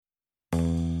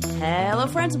Hello,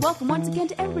 friends. Welcome once again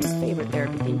to everybody's favorite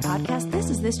therapy-themed podcast.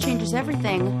 This Changes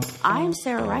Everything. I'm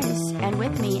Sarah Rice, and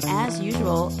with me, as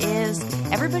usual, is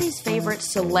everybody's favorite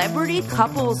celebrity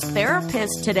couples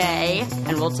therapist today.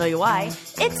 And we'll tell you why.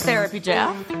 It's Therapy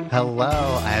Jeff. Hello.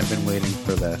 I have been waiting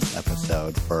for this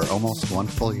episode for almost one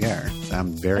full year. So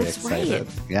I'm very excited.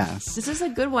 Right. Yes. This is a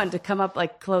good one to come up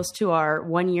like close to our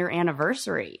 1-year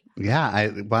anniversary. Yeah.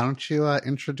 Why don't you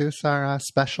introduce our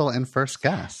special and first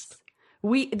guest?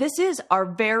 This is our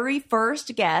very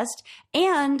first guest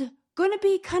and going to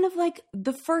be kind of like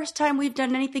the first time we've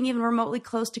done anything even remotely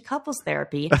close to couples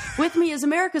therapy. With me is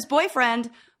America's boyfriend,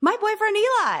 my boyfriend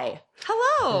Eli.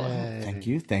 Hello. Hey.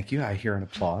 Thank you. I hear an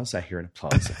applause. I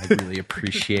really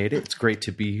appreciate it. It's great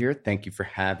to be here. Thank you for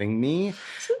having me.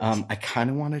 I kind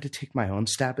of wanted to take my own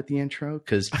stab at the intro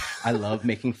because I love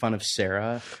making fun of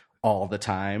Sarah all the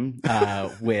time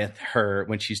with her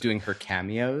when she's doing her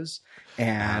cameos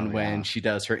and when she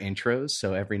does her intros.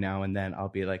 So every now and then I'll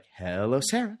be like, hello,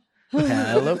 Sarah.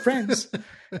 Hello, friends.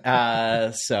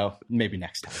 So maybe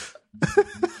next time.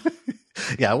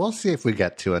 Yeah, we'll see if we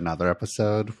get to another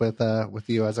episode with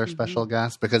you as our special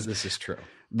guest, because this is true.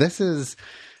 This is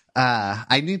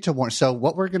I need to warn. So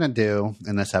what we're going to do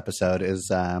in this episode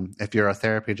is if you're a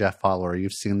Therapy Jeff follower,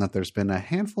 you've seen that there's been a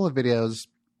handful of videos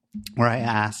where I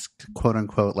asked, quote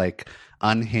unquote, like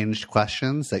unhinged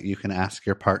questions that you can ask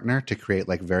your partner to create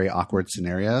like very awkward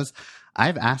scenarios.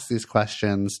 I've asked these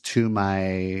questions to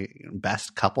my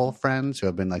best couple friends who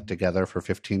have been like together for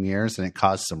 15 years, and it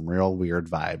caused some real weird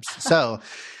vibes. So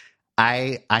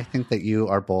I think that you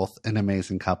are both an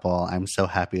amazing couple. I'm so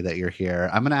happy that you're here.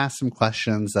 I'm going to ask some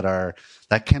questions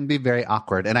that can be very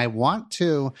awkward, and I want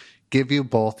to give you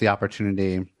both the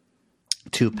opportunity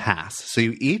to pass. So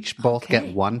you each both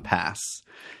get one pass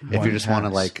if you just want to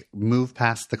like move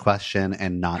past the question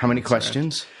and not. How many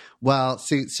questions? Well,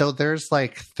 see, so there's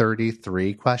like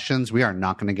 33 questions. We are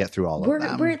not going to get through all of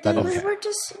them. We're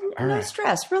just no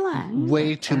stress, relax.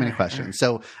 Way too many questions.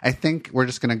 So I think we're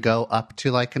just going to go up to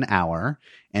like an hour,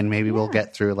 and maybe we'll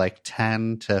get through like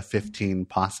 10 to 15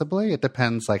 possibly. It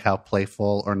depends like how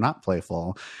playful or not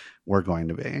playful we're going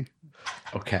to be.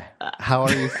 Okay. How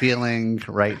are you feeling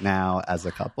right now as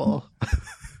a couple?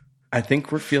 I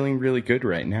think we're feeling really good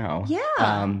right now.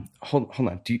 Yeah. Hold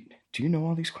on. Do you know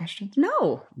all these questions?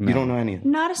 No. You don't know any of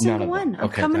them? Not a single one. I'm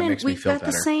okay, coming in. We've got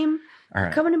the same. All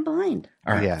right. Coming in blind.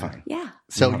 All right. Yeah. Fine. Yeah.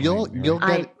 So you'll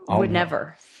get. I would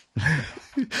never.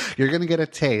 You're going to get a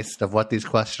taste of what these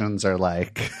questions are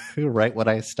like right when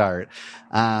I start.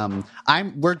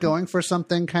 We're going for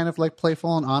something kind of like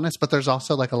playful and honest, but there's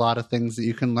also like a lot of things that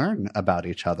you can learn about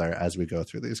each other as we go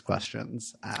through these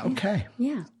questions. Okay.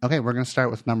 Yeah. Okay, we're going to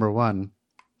start with number one.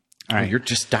 All right. You're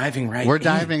just diving right in. We're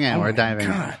diving in. We're diving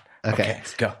in. Okay,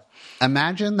 let's go.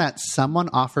 Imagine that someone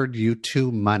offered you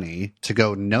two money to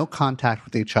go no contact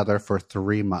with each other for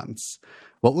 3 months.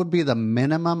 What would be the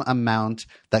minimum amount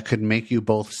that could make you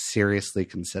both seriously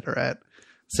consider it?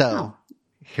 So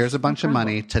here's a bunch of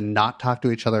money to not talk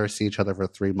to each other or see each other for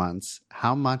 3 months.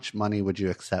 How much money would you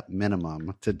accept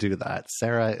minimum to do that?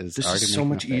 Sarah is This already is so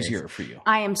much easier for you.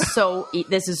 I am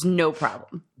this is no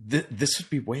problem. This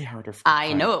would be way harder for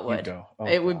I know it would.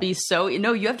 It would be so.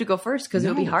 No, you have to go first because it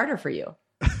would be harder for you.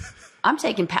 I'm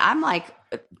like,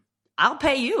 I'll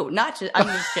pay you. Not just. I'm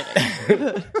just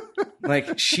kidding.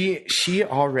 Like she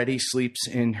already sleeps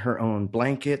in her own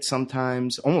blanket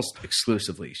sometimes, almost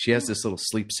exclusively. She has this little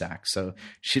sleep sack, so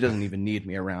she doesn't even need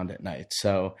me around at night.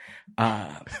 So,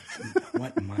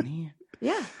 what money?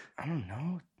 Yeah, I don't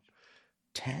know.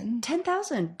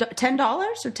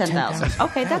 $10,000 or 10,000.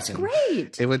 Okay, that's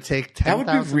great. It would take $10,000. That would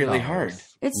be really hard.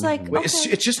 It's like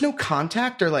it's just no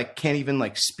contact, or like can't even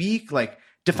like speak, like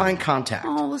define contact.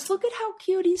 Oh, let's look at how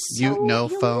cute he's. No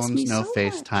phones, no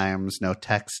FaceTimes, no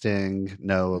texting,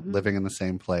 no living in the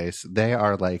same place. They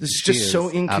are like, this is just so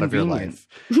inconvenient. Out of your life.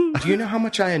 Do you know how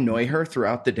much I annoy her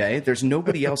throughout the day? There's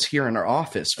nobody else here in our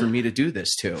office for me to do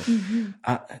this to.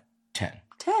 10.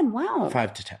 10, wow.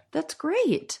 5 to 10. That's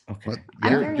great. Okay.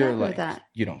 I'm very happy with that.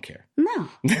 You don't care. No.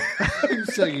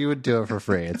 So you would do it for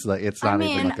free. It's like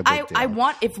even like a big deal. I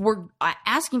want, if we're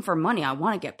asking for money, I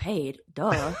want to get paid.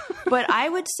 Duh. But I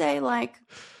would say like,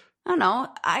 I don't know.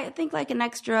 I think like an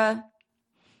extra.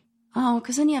 Oh,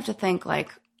 because then you have to think like,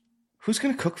 who's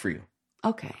going to cook for you?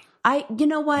 Okay. You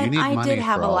know what? I did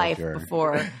have a life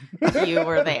before you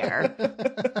were there.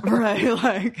 Right.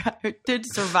 Like I did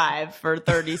survive for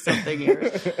 30 something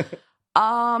years.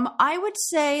 I would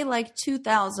say like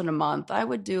 2,000 a month. I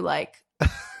would do like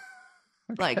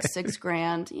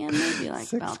 $6,000. Yeah, maybe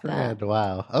like about $6,000. that.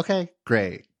 Wow. Okay.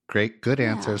 Great. Good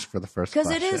answers for the first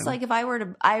question. Because it is like if I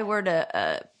were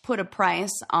to put a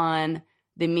price on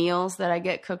the meals that I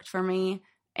get cooked for me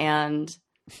and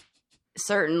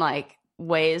certain like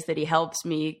ways that he helps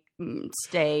me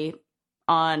stay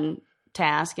on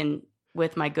task and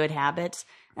with my good habits,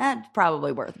 that's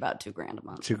probably worth about $2,000 a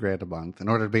month. $2,000 a month in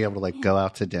order to be able to like go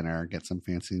out to dinner, get some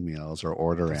fancy meals, or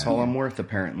order That's in. all I'm worth,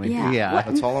 apparently. Yeah.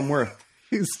 That's all I'm worth.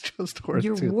 He's just worth.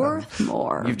 You're $2,000. worth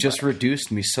more. You've just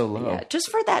reduced me so low. Yeah,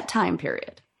 just for that time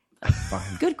period.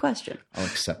 Fine. Good question. I'll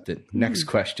accept it. Next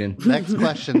question. Next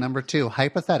question, number 2.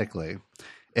 Hypothetically,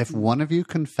 if one of you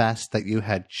confessed that you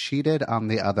had cheated on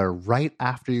the other right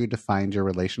after you defined your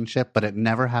relationship, but it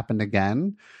never happened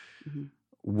again,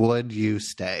 would you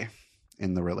stay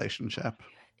in the relationship?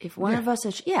 If one of us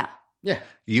is, yeah.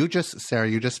 Sarah,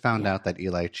 you just found out that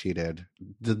Eli cheated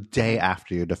the day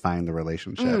after you defined the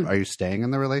relationship. Are you staying in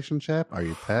the relationship? Are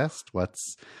you pissed?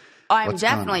 I'm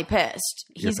definitely pissed.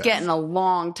 He's getting a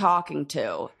long talking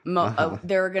to.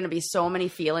 There are going to be so many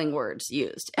feeling words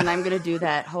used. And I'm going to do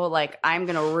that whole, like, I'm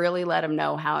going to really let him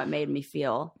know how it made me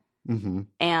feel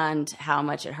and how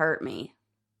much it hurt me.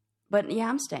 But yeah,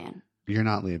 I'm staying. You're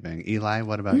not leaving. Eli,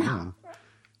 what about you?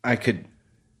 I could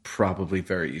probably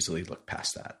very easily look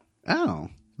past that. Oh,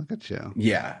 look at you.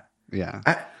 Yeah.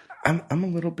 I'm a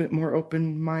little bit more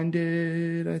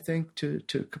open-minded, I think, to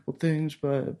a couple things,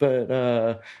 but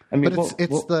I mean, but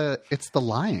it's the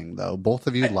lying though. Both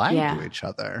of you lied to each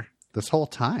other this whole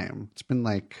time. It's been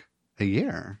like a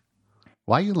year.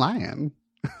 Why are you lying?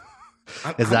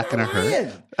 Is that going to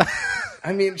hurt?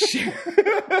 I mean,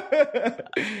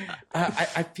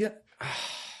 I feel.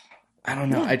 I don't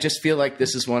know. I just feel like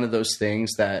this is one of those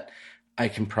things that I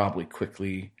can probably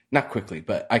not quickly,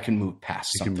 but I can move past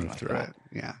something can move like through that. It.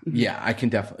 Yeah. Yeah, I can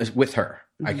definitely, with her,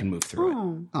 I can move through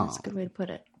it. That's a good way to put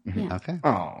it. Yeah. Okay.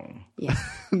 Oh. Yeah.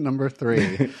 Number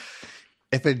 3.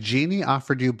 If a genie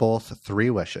offered you both 3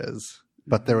 wishes,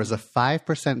 but there was a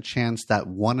 5% chance that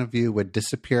one of you would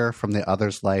disappear from the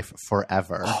other's life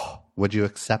forever, would you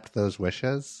accept those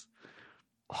wishes?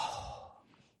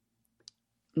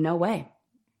 No way.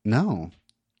 No.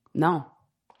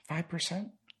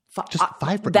 5%? Just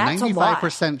 5%. That's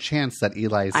 95% chance that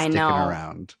Eli's sticking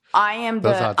around.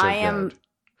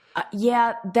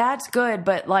 Yeah, that's good.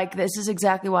 But like, this is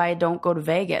exactly why I don't go to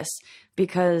Vegas,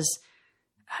 because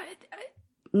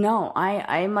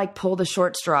I'm like pull the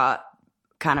short straw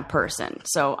kind of person.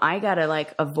 So I got to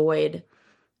like avoid,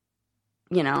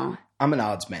 I'm an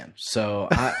odds man. So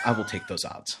I will take those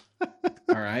odds.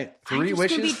 All right. 3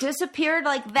 wishes. Can be disappeared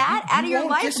like that out of your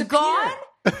life? Gone?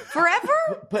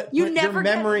 Forever? But you never your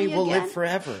memory will live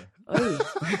forever.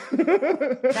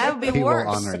 That would be he worse.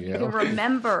 Will honor you. You'll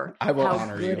remember I will how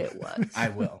honor good you. It was. I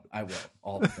will.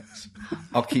 All the things.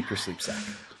 I'll keep your sleep sack.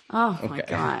 Oh, my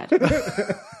God.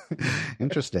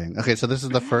 Interesting. Okay, so this is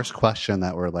the first question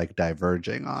that we're like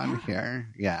diverging on here.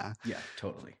 Yeah. Yeah,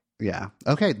 totally. Yeah.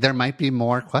 Okay. There might be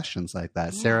more questions like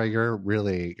that. Yeah. Sarah, you're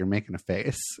making a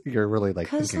face. You're really like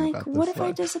thinking about this. What if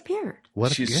I disappeared?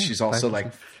 She's also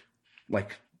like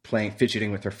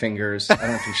fidgeting with her fingers. I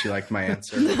don't think she liked my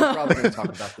answer. We're probably going to talk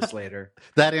about this later.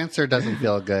 That answer doesn't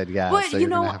feel good. Yeah. But so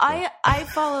I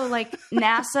follow like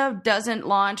NASA doesn't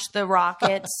launch the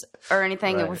rockets or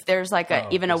anything if there's like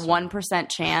even a 1%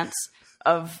 chance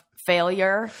of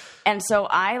failure, and so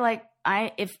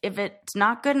if it's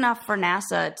not good enough for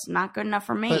NASA, it's not good enough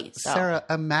for me. But Sarah,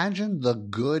 imagine the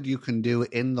good you can do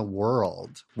in the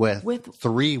world with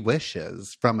 3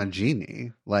 wishes from a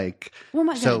genie. Like, what am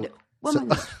I going to do?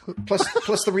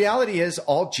 Plus, the reality is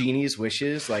all genies'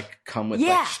 wishes like come with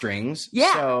like strings.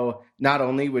 Yeah. So not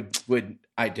only would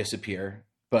I disappear,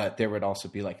 but there would also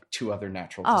be like 2 other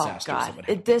natural disasters. Oh that would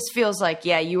happen. This feels like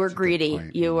you were greedy.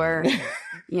 You were,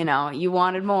 you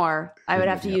wanted more. I would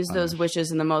have to use those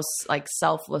wishes in the most like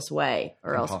selfless way,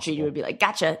 or else Gigi would be like,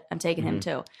 "Gotcha, I'm taking him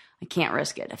too." I can't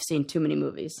risk it. I've seen too many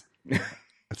movies.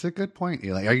 That's a good point,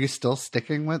 Eli. Are you still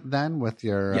sticking with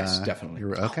your? Yes, definitely.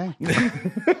 Okay.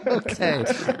 Okay.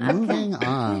 Moving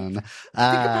on. Think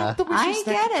about the wishes I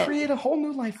get it. Create a whole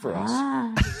new life for us.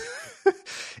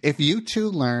 If you 2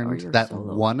 learned that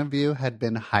one of you had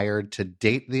been hired to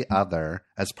date the other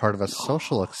as part of a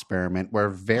social experiment where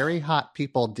very hot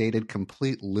people dated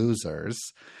complete losers,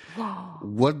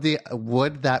 would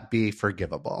that be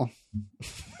forgivable?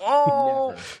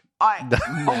 Oh.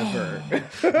 Never.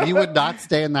 You would not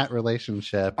stay in that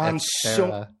relationship.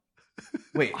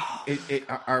 Wait,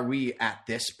 are we at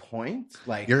this point?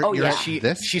 Like, you're at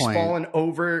this she's point. fallen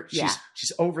over.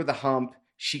 She's over the hump.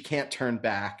 She can't turn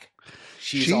back.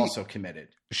 She's also committed.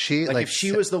 If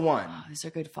she was the one. Oh, these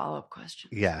are good follow-up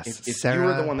questions. Yes. If Sarah, you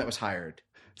were the one that was hired.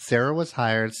 Sarah was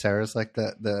hired. Sarah's like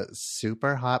the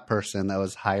super hot person that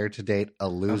was hired to date a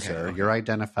loser. Okay. You're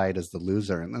identified as the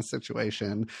loser in this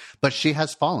situation, but she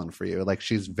has fallen for you. Like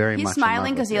she's very He's much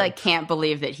smiling because he like can't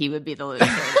believe that he would be the loser in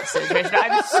this situation.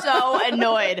 I'm so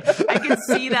annoyed. I can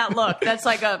see that look. That's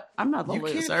like I'm not the You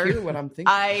loser. can't hear what I'm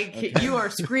thinking. You are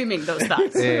screaming those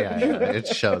thoughts. Yeah. It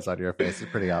shows on your face.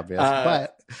 It's pretty obvious.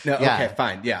 But No, yeah, okay,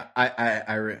 fine. Yeah,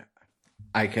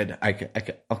 I could.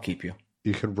 I'll keep you.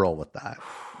 you could roll with that.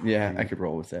 Yeah, I could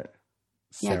roll with it.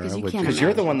 Yeah, 'cause you would can't Because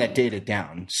you're the one that dated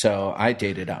down, so I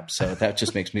dated up. So that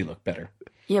just makes me look better.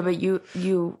 Yeah, but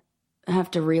you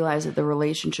have to realize that the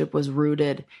relationship was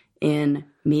rooted in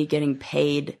me getting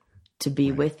paid to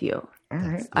be with you. All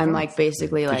right. I'm like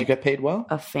basically Did you like get paid well?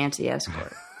 a fancy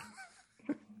escort.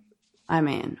 I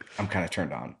mean, I'm kind of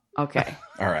turned on. okay.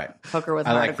 All right. Hooker with a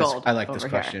I heart like of this. gold. I like this over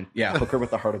here. question. Yeah, hooker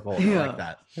with a heart of gold. I like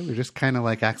that. Yeah, we just kind of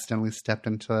like accidentally stepped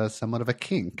into somewhat of a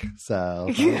kink. So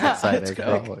Yeah, excited.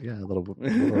 that's Oh, yeah, a little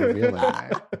revealing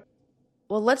there.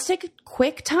 Well, let's take a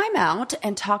quick time out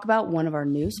and talk about one of our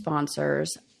new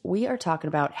sponsors. We are talking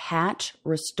about Hatch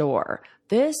Restore.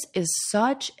 This is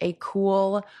such a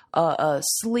cool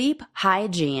sleep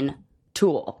hygiene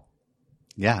tool.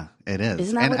 Yeah, it is.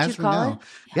 Isn't that and what as you we call know, it?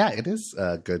 yeah, it is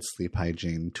a good sleep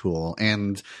hygiene tool.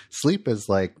 And sleep is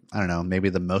like, I don't know, maybe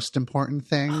the most important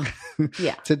thing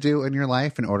Yeah. to do in your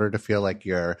life in order to feel like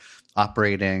you're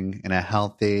operating in a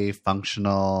healthy,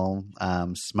 functional,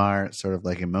 smart, sort of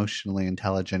like emotionally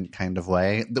intelligent kind of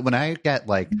way. When I get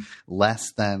like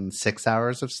less than 6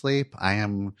 hours of sleep, I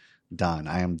am done.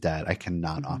 I am dead. I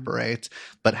cannot operate.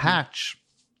 But Hatch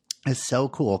is so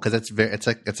cool because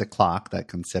it's a clock that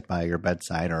can sit by your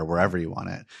bedside or wherever you want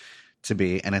it to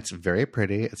be, and it's very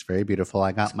pretty. It's very beautiful.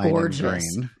 I got mine gorgeous. in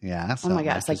green. Yeah. Oh my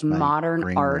God, it's like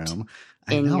modern art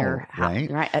in your house.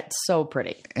 Right? It's so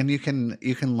pretty. And you can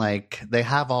like, they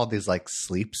have all these like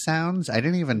sleep sounds. I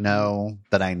didn't even know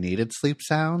that I needed sleep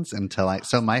sounds until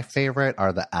so my favorite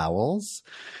are the owls,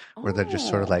 where they're just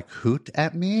sort of like hoot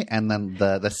at me, and then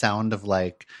the sound of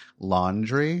like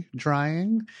laundry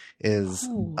drying is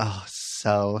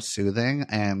so soothing.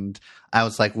 And I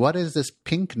was like, what is this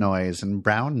pink noise and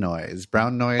brown noise?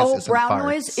 Brown noise isn't brown farts.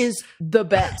 noise is the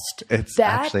best. It's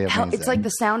actually amazing. It's like the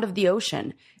sound of the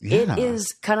ocean. Yeah. It is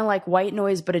kind of like white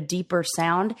noise, but a deeper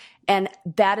sound. And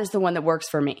that is the one that works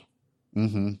for me.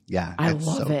 Mm-hmm. Yeah, I it's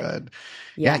love so it. good.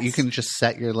 Yes. Yeah, you can just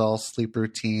set your little sleep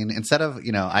routine instead of,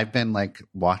 I've been like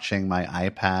watching my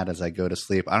iPad as I go to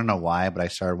sleep. I don't know why, but I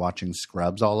started watching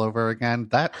Scrubs all over again.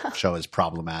 That show is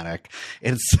problematic.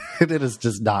 It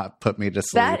does not put me to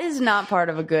sleep. That is not part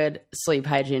of a good sleep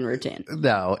hygiene routine.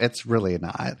 No, it's really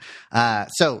not.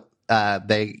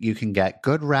 You can get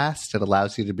good rest. It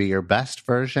allows you to be your best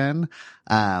version,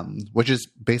 which is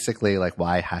basically like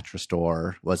why Hatch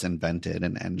Restore was invented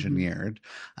and engineered.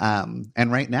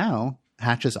 And right now,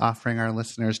 Hatch is offering our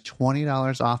listeners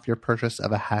 $20 off your purchase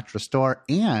of a Hatch Restore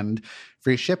and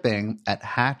free shipping at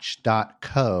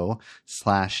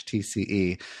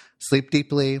hatch.co/TCE. Sleep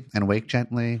deeply and wake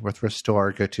gently with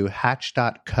Restore. Go to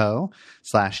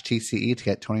hatch.co/TCE to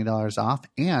get $20 off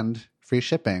and free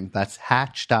shipping. That's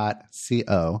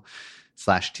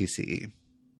hatch.co/TCE.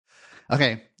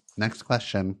 Okay, next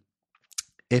question.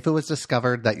 If it was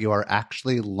discovered that you are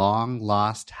actually long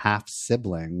lost half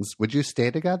siblings, would you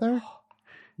stay together?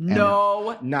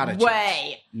 No Not a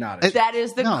way. chance. Not a chance. That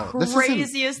is the this isn't-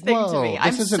 craziest thing to whoa, me. this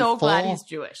I'm isn't so glad full- he's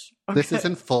Jewish. This Okay.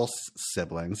 isn't full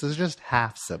siblings. This is just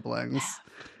half siblings.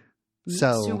 It's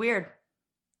So too weird.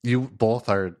 you both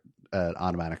are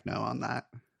automatic no on that.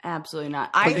 Absolutely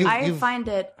not. But I find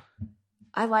it.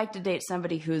 I like to date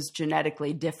somebody who's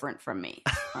genetically different from me.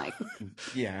 Like,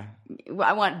 Yeah.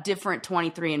 I want different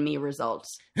 23andMe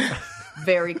results.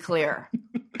 Very clear.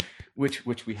 Which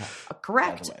we have.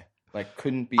 Correct. By the way. Like,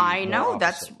 couldn't be. I more know.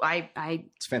 opposite. I.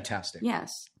 It's fantastic. Yes.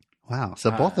 Wow.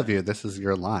 So both of you, this is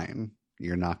your line.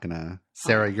 You're not going to.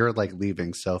 Sarah, you're like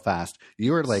leaving so fast.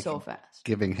 You were like So fast.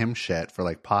 giving him shit for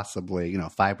like possibly,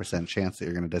 5% chance that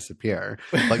you're going to disappear.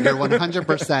 But you're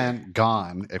 100%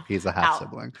 gone if he's a half Out.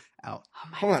 sibling. Out.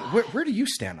 Hold on. Where do you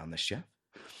stand on this, Jeff?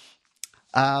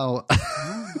 Oh,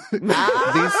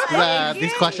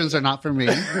 these questions are not for me.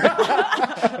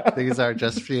 These are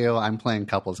just for you. I'm playing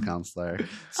couples counselor.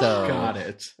 So Got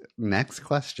it. next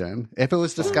question. If it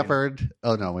was discovered,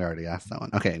 oh no, we already asked that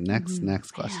one. Okay.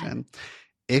 Next question.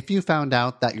 If you found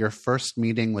out that your first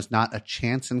meeting was not a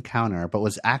chance encounter, but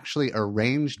was actually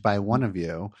arranged by one of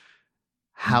you,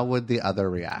 how would the other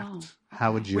react? Oh.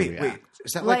 How would you react? Wait.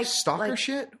 Is that like Like- stalker like-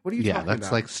 shit? What are you Yeah, talking that's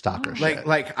about? like stalker shit.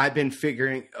 Like I've been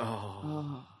figuring.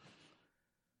 Oh.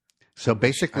 So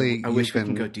basically, I wish we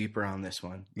can go deeper on this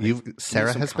one.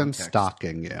 Sarah has been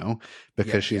stalking you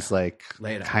because she's like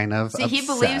kind of See, obsessed. he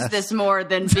believes this more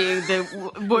than being the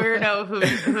weirdo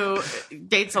who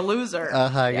dates a loser.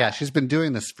 Yeah, she's been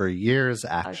doing this for years,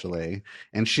 actually.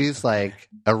 And she's like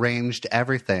arranged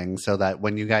everything so that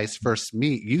when you guys first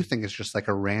meet, you think it's just like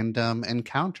a random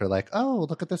encounter. Like, oh,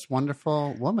 look at this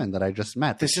wonderful woman that I just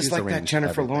met. This is like that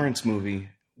Jennifer Lawrence movie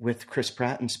with Chris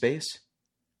Pratt in space,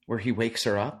 where he wakes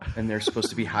her up and they're supposed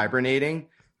to be hibernating,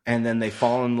 and then they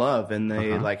fall in love and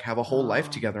they like have a whole life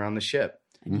together on the ship.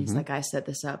 And he's like, I set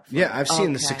this up. I've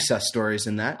seen the success stories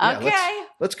in that. Okay. Yeah,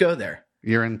 let's go there.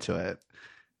 You're into it.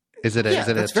 Is it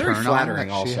a that's very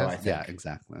flattering also, I think. Yeah,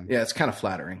 exactly. Yeah, it's kind of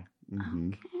flattering.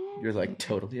 Mm-hmm. You're like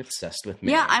totally obsessed with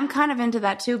me. Yeah, I'm kind of into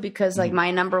that too, because like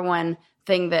my number one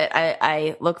thing that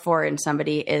I look for in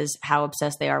somebody is how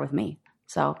obsessed they are with me.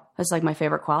 So that's like my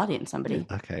favorite quality in somebody.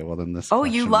 Okay, well then this. Oh,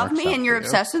 you love me and you're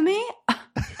obsessed with me?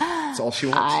 That's all she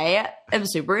wants. I am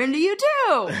super into you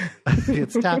too.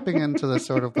 It's tapping into the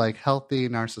sort of like healthy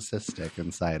narcissistic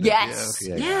inside yes. of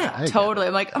you. Yeah, totally.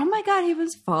 I'm like, oh my God, he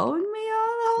was following me all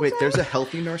the whole time. There's a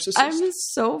healthy narcissist? I'm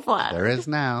so flattered. There is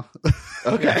now.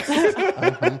 Okay.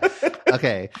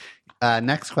 Okay.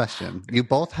 Next question. You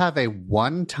both have a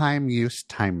one-time use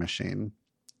time machine,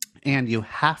 and you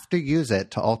have to use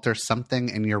it to alter something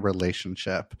in your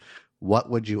relationship. What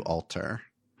would you alter?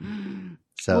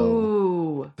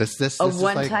 So this a is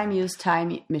one-time like use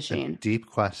time machine. Deep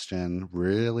question.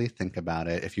 Really think about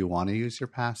it. If you want to use your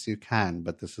past, you can.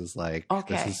 But this is like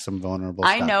this is some vulnerable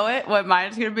stuff. I know it. What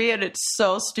mine's going to be, and it's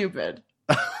so stupid.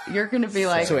 You're going to be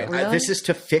like, so wait, really? This is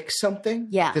to fix something?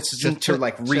 Yeah. This isn't to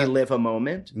like relive a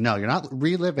moment? No, you're not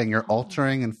reliving. You're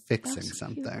altering and fixing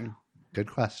something.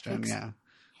 Good question. Yeah.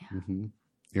 Mm-hmm.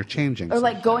 You're changing. Or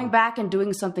like going back and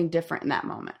doing something different in that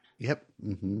moment. Yep.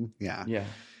 Mm-hmm. Yeah. Yeah.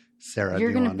 Sarah,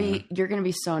 you're going to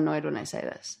be so annoyed when I say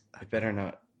this. I better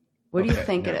not. What do you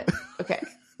think it is? Okay.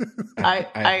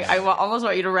 I almost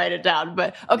want you to write it down,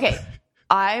 but okay.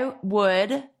 I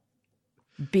would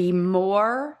be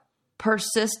more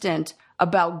persistent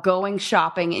about going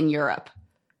shopping in Europe.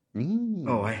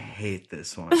 Oh, I hate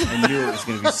this one. I knew it was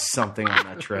going to be something on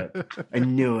that trip. I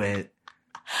knew it.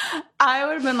 I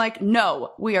would have been like,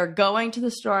 no, we are going to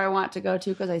the store I want to go to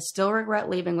because I still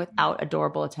regret leaving without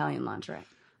adorable Italian lingerie.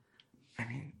 I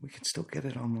mean, we can still get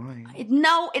it online.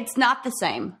 No, it's not the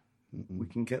same. We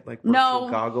can get like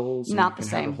virtual goggles. And not the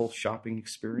same. Have a whole shopping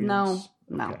experience. No.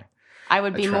 Okay. I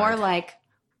would be more like,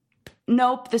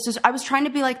 nope. I was trying to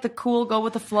be like the cool, go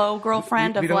with the flow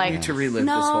girlfriend we don't need to relive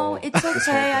this whole. It's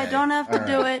okay. I don't have to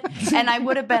do it. And I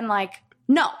would have been like,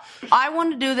 no, I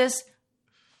want to do this.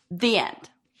 The end.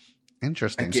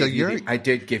 Interesting. I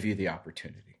did give you the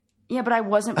opportunity. Yeah, but I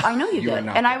wasn't. I know you did,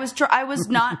 and I was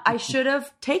not. I should have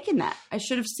taken that. I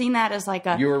should have seen that as like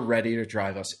a. You were ready to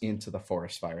drive us into the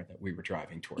forest fire that we were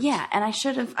driving towards. Yeah, and I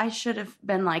should have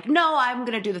been like, no, I'm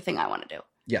going to do the thing I want to do.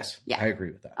 Yes. Yeah, I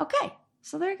agree with that. Okay,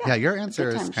 so there you go. Yeah, your answer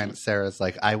is kind of Sarah's.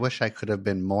 Like, I wish I could have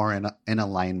been more in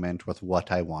alignment with what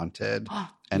I wanted,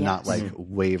 and not like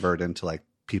wavered into like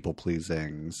people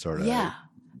pleasing sort of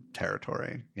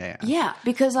territory. Yeah,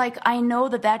 because like I know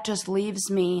that just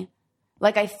leaves me.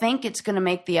 Like, I think it's going to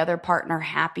make the other partner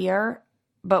happier,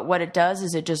 but what it does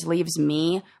is it just leaves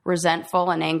me resentful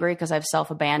and angry because I've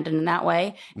self-abandoned in that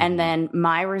way. Mm-hmm. And then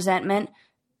my resentment,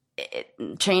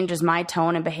 it changes my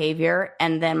tone and behavior.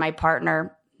 And then my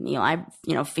partner,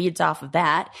 feeds off of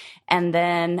that. And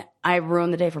then I ruin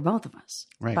the day for both of us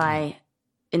by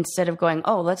instead of going,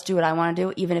 oh, let's do what I want to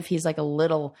do, even if he's like a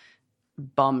little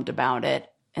bummed about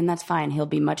it. And that's fine. He'll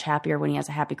be much happier when he has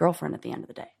a happy girlfriend at the end of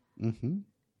the day. Mm-hmm.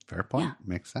 Fair point. Yeah.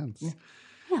 Makes sense.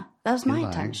 Yeah. That was my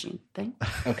time machine thing.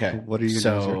 Okay. What are you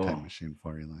going to use your time machine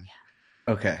for, Eli?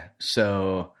 Yeah. Okay.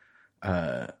 So,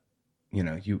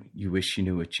 you wish you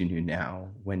knew what you knew now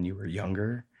when you were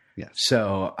younger. Yes.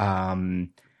 So,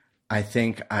 I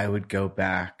think I would go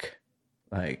back,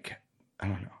 like, I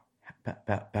don't know,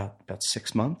 about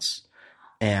 6 months.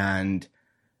 And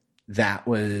that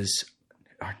was,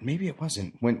 or maybe it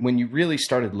wasn't, when you really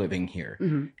started living here.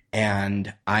 Mm-hmm.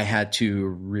 And I had to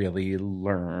really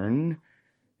learn,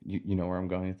 you know where I'm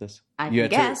going with this? I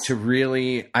guess.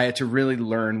 I had to really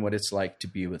learn what it's like to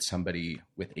be with somebody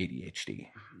with ADHD.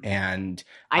 And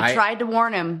I tried to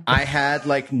warn him. I had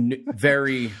like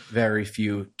very, very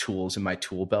few tools in my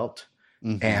tool belt.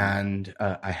 Mm-hmm. And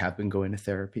I have been going to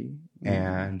therapy,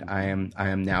 and I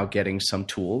am now getting some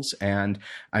tools, and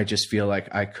I just feel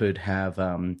like I could have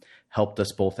helped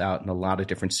us both out in a lot of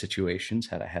different situations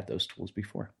had I had those tools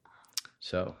before.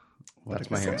 So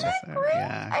that's my answer.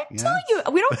 I'm telling you,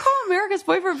 we don't call America's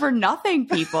Boyfriend for nothing,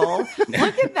 people.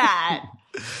 Look at that.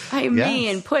 I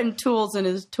mean, putting tools in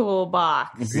his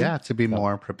toolbox. Yeah, to be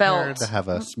more prepared, Belt. to have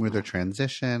a smoother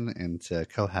transition into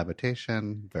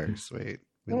cohabitation. Very sweet.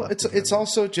 Well, it's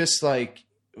also just like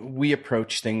we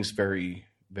approach things very,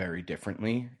 very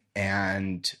differently.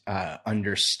 And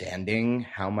understanding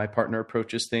how my partner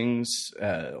approaches things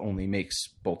only makes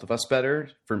both of us better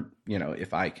for,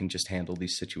 if I can just handle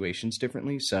these situations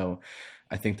differently. So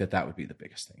I think that would be the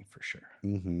biggest thing for sure.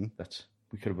 Mm-hmm.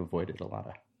 We could have avoided a lot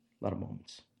of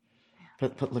moments.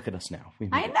 But look at us now. We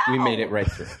I made it right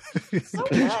through. So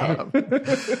good.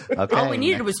 Okay, All we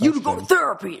needed was you to go to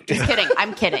therapy. Just kidding.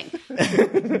 I'm kidding.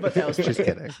 But that was Just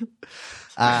kidding.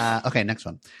 Okay, next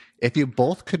one. If you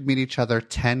both could meet each other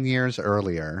 10 years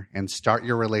earlier and start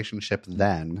your relationship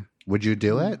then, would you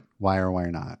do it? Why or why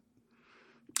not?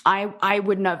 I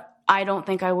wouldn't have. I don't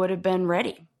think I would have been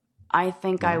ready. I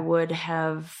think I would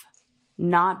have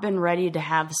not been ready to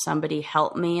have somebody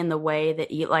help me in the way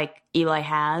that Eli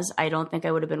has. I don't think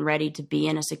I would have been ready to be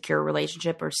in a secure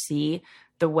relationship or see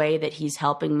the way that he's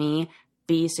helping me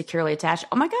be securely attached.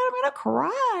 Oh my God, I'm gonna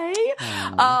cry.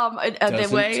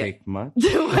 Doesn't take much.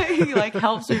 The way he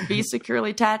helps me be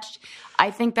securely attached. I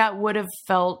think that would have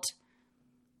felt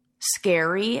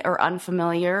scary or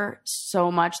unfamiliar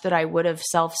so much that I would have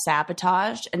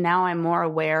self-sabotaged. And now I'm more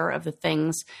aware of the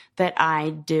things that I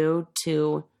do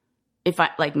to, if I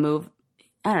move,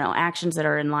 I don't know, actions that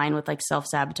are in line with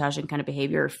self-sabotaging kind of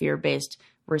behavior or fear-based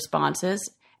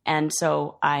responses. And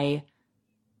so I've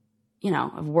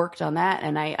worked on that,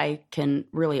 and I can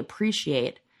really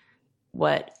appreciate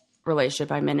what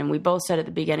relationship I'm in. And we both said at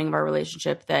the beginning of our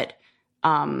relationship that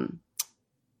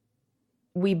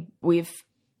we've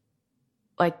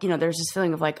there's this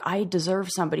feeling of I deserve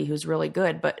somebody who's really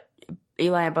good. But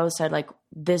Eli and I both said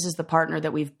this is the partner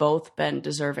that we've both been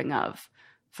deserving of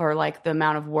for the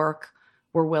amount of work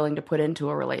we're willing to put into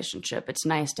a relationship. It's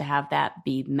nice to have that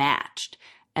be matched.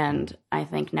 And I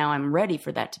think now I'm ready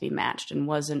for that to be matched and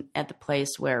wasn't at the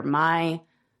place where my,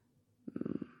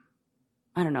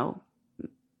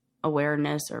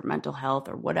 awareness or mental health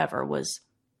or whatever was,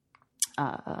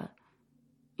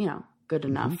 good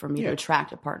enough for me to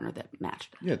attract a partner that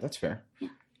matched it. Yeah, that's fair.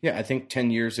 Yeah, I think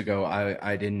 10 years ago,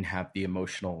 I didn't have the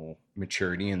emotional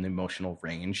maturity and the emotional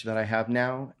range that I have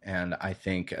now. And I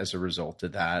think as a result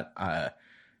of that,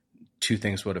 two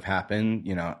things would have happened.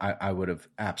 I would have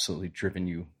absolutely driven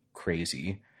you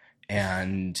crazy.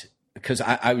 And because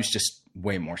I was just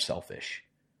way more selfish.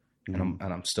 And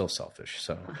I'm still selfish.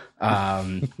 So,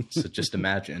 so just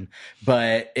imagine.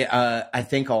 But I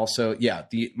think also,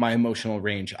 my emotional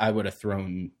range, I would have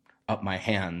thrown up my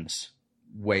hands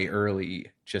way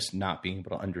early, just not being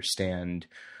able to understand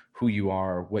who you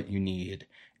are, what you need.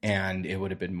 And it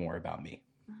would have been more about me.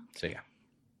 So, yeah.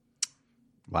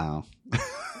 Wow.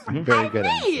 Very good.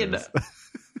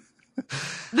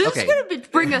 This is going to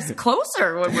bring us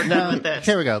closer when we're done with this.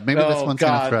 Here we go. Maybe this one's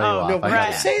going to throw you off. No,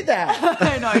 right. Say that.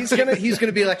 I know. He's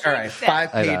gonna be like, all right,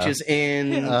 5 pages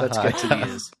in. Let's get to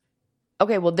these.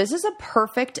 Okay, well, this is a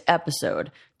perfect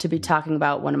episode to be talking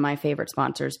about one of my favorite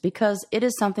sponsors because it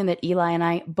is something that Eli and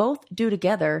I both do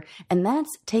together, and that's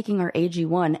taking our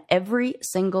AG1 every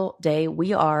single day.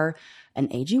 We are an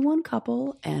AG1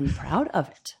 couple and proud of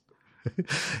it.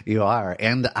 You are.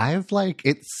 And I've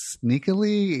it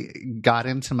sneakily got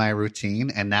into my routine,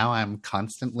 and now I'm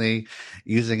constantly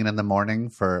using it in the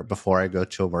morning before I go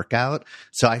to a workout.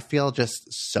 So I feel just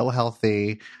so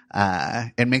healthy.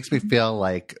 It makes me feel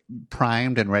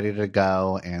primed and ready to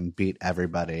go and beat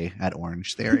everybody at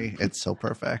Orange Theory. It's so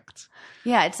perfect.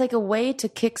 Yeah, it's a way to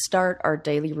kickstart our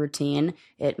daily routine.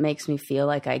 It makes me feel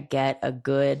like I get a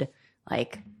good, I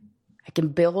can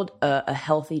build a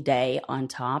healthy day on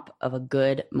top of a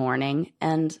good morning.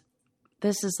 And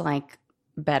this is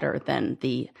better than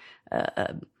the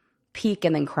peak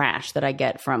and then crash that I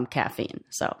get from caffeine.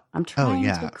 So I'm trying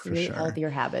to create healthier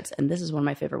habits. And this is one of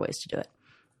my favorite ways to do it.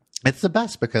 It's the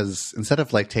best because instead of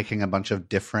taking a bunch of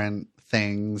different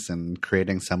things and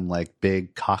creating some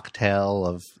big cocktail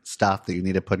of stuff that you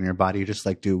need to put in your body, you just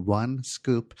do one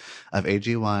scoop of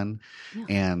AG1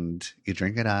 and you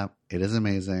drink it up. It is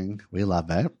amazing. We love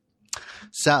it.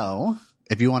 So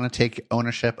if you want to take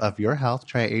ownership of your health,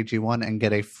 try AG1 and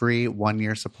get a free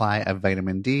 1-year supply of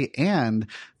vitamin D and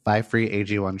 5 free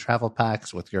AG1 travel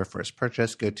packs with your first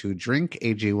purchase. Go to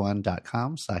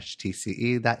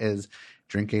drinkag1.com/TCE. That is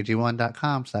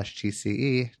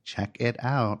drinkag1.com/TCE. Check it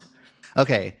out.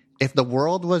 Okay, if the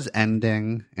world was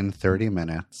ending in 30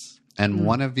 minutes and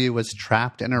one of you was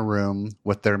trapped in a room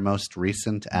with their most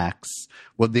recent ex,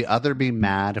 would the other be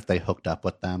mad if they hooked up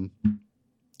with them?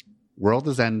 World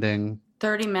is ending.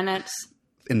 30 minutes.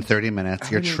 in 30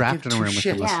 minutes. You're trapped in a room with the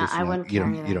Yeah, listeners. I wouldn't You care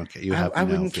don't either. care. You have I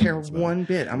no wouldn't care feelings about it. one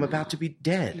bit. I'm about to be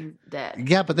dead. Dead.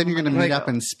 Yeah, but then you're going to meet Like- up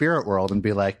in spirit world and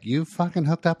be like, you fucking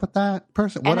hooked up with that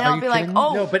person. What And then are I'll you be like, kidding me?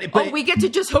 oh, No, but we get to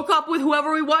just hook up with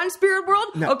whoever we want in Spirit World?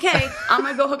 No. Okay, I'm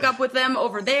going to go hook up with them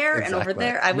over there and over Exactly.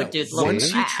 there. I would just look Once at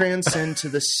you that. transcend to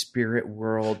the spirit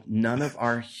world, none of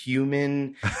our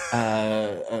human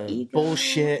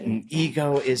bullshit and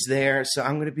ego is there. So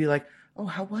I'm going to be like, oh,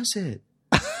 how was it?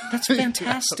 That's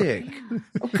fantastic.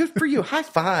 Oh, good for you. High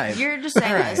five. You're just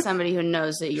saying All that right. as somebody who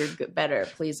knows that you're better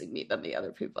at pleasing me than the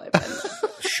other people I've been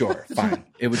with. Sure, fine.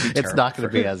 It would be terrible. It's not going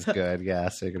for to be you. as good. Yeah,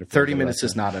 so you're going to 30 minutes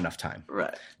is not enough time.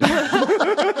 Right.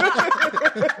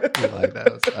 like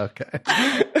those. Okay.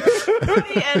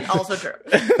 Funny and also true.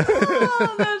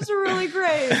 Oh, that's really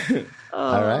great.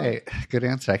 All right. Good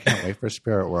answer. I can't wait for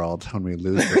Spirit World when we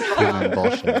lose the human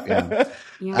bullshit. Yeah.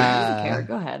 You don't care.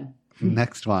 Go ahead.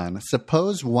 Next one.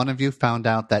 Suppose one of you found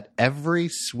out that every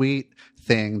sweet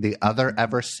thing the other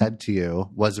ever said to you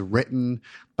was written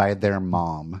by their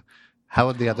mom. How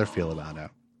would the other feel about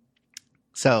it?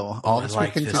 So all the sweet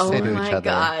like things you this. say Oh to my each other.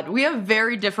 God. We have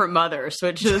very different mothers,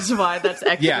 which is why that's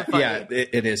extra Yeah, funny. yeah,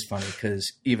 it is funny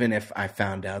because even if I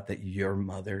found out that your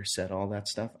mother said all that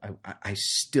stuff, I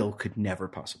still could never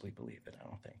possibly believe it. I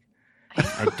don't think.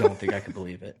 I don't think I could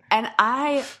believe it. And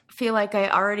I feel like I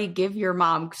already give your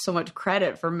mom so much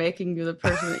credit for making you the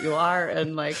person that you are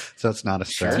and like So it's not a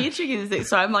stretch. teaching you these things.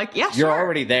 So I'm like, yeah, You're sure.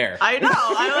 already there. I know.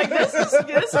 I'm like, this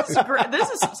is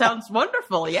great. Sounds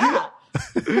wonderful. Yeah.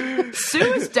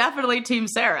 Sue is definitely Team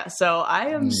Sarah. So I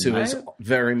am. Sue is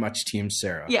very much Team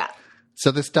Sarah. Yeah.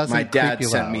 So this doesn't My dad creep you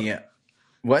sent out. me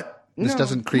what? This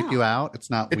doesn't creep you out. It's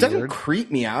not It weird. doesn't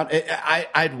creep me out.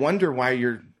 I'd wonder why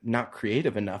you're not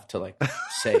creative enough to like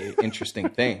say interesting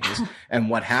things and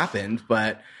what happened.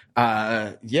 But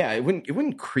yeah, it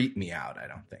wouldn't creep me out. I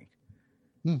don't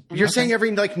think. You're saying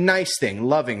every like nice thing,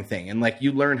 loving thing, and like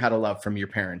you learn how to love from your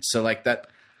parents. So like that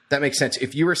makes sense.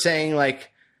 If you were saying like,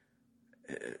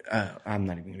 I'm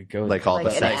not even going to go Like there. all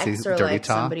Like the an sexy ex or dirty like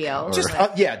talk. somebody else. Or-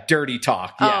 Just yeah, dirty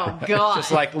talk. Yeah. Oh, God.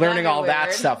 Just like learning That'd all be that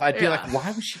weird. stuff. I'd be Yeah. like,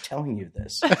 why was she telling you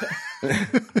this?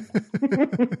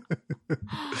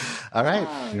 All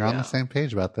right. You're on the same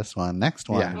page about this one. Next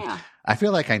one. Yeah. Yeah. I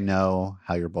feel like I know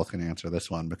how you're both going to answer this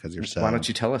one because you're so Why don't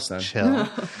you tell us then? chill.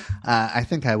 I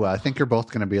think I will. I think you're both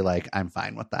going to be like, I'm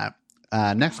fine with that.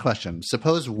 Next question.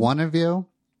 Suppose one of you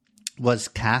was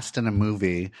cast in a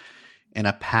movie in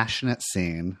a passionate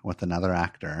scene with another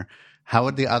actor. How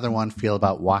would the other one feel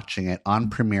about watching it on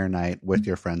premiere night with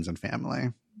your friends and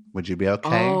family? Would you be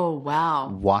okay Oh, wow.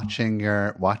 watching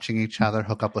each other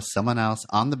hook up with someone else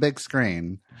on the big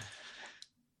screen?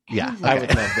 Yeah, I okay.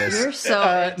 would love this. You're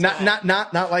so into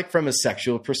not like from a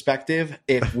sexual perspective.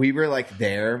 If we were like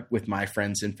there with my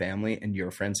friends and family and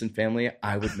your friends and family,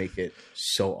 I would make it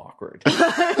so awkward.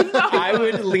 I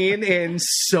would lean in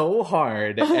so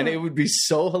hard, and it would be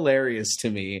so hilarious to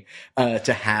me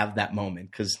to have that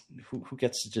moment. Because who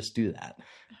gets to just do that?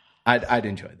 I'd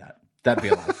enjoy that. That'd be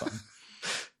a lot of fun.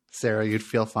 Sarah, you'd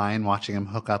feel fine watching him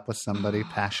hook up with somebody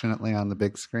passionately on the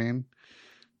big screen?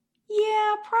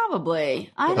 Yeah,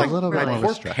 probably. I Like, don't a little bit really. more Poor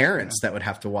restricted, parents that would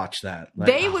have to watch that. Like,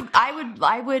 They would.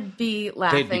 I would be they'd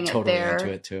laughing be totally at into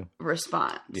their it too.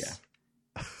 response. Yeah.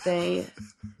 They.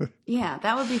 Yeah,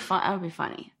 that would be fun. That would be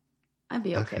funny. I'd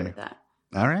be okay Okay. with that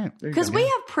All right. because we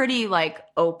have pretty like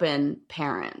open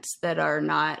parents that are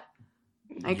not.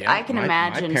 Like Yeah, I can my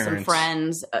imagine some parents-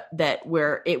 friends that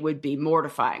where it would be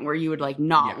mortifying, where you would like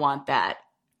not Yeah. want that.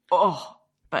 Oh,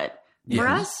 but for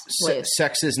Yeah. us, please.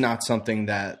 Sex is not something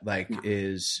that like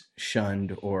is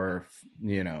shunned or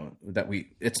that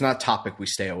it's not a topic we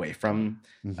stay away from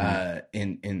in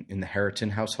the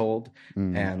Hariton household.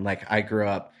 And like I grew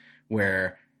up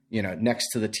where next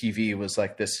to the TV was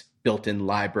like this built-in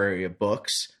library of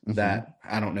books that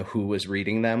I don't know who was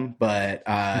reading them, but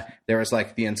there was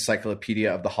like the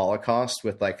Encyclopedia of the Holocaust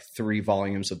with like 3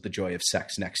 volumes of The Joy of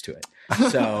Sex next to it.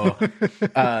 So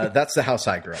that's the house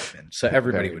I grew up in. So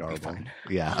everybody Very would be adorable. fine.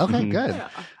 Yeah. Okay, good.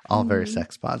 All very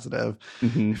sex positive.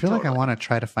 I feel like I want to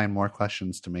try to find more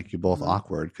questions to make you both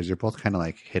awkward because you're both kind of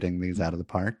like hitting these out of the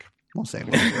park. We'll say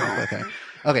okay.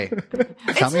 Okay. Tell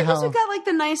It's me because how. we got like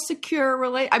the nice, secure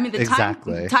relate. I mean, the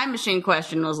Exactly. time machine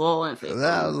question was a little iffy.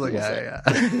 That was like, yeah.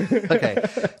 Okay.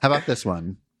 How about this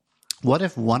one? What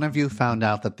if one of you found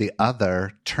out that the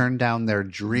other turned down their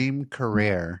dream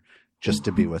career just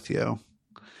to be with you?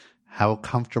 How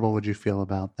comfortable would you feel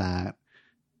about that?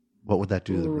 What would that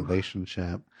do to the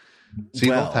relationship? So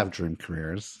you both have dream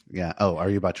careers. Yeah. Oh, are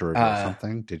you about to reveal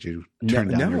something? Did you turn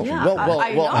down your dream? Yeah. Well,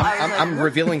 I know. I was I'm like,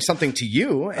 revealing something to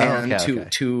you and okay.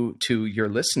 to your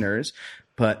listeners.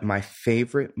 But my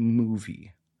favorite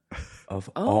movie of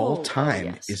all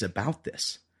time is about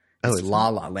this. It's La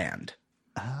La Land.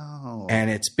 Oh. And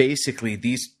it's basically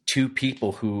these two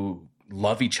people who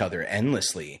love each other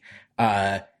endlessly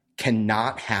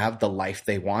cannot have the life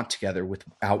they want together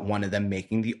without one of them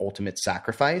making the ultimate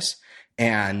sacrifice.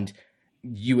 And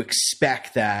you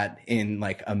expect that in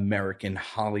like American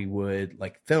Hollywood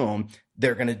like film,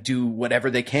 they're going to do whatever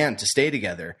they can to stay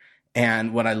together.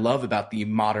 And what I love about the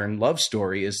modern love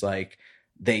story is like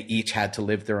they each had to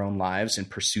live their own lives and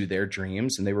pursue their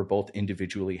dreams, and they were both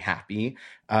individually happy.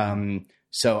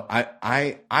 So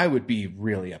I would be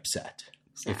really upset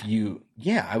if you,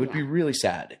 I would be really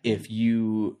sad if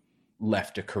you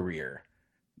left a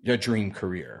dream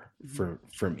career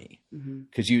for me,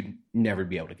 because you'd never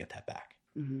be able to get that back.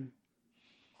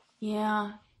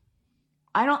 Yeah.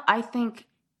 I think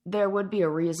there would be a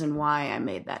reason why I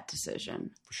made that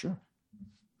decision. For sure.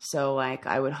 So like,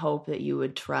 I would hope that you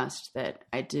would trust that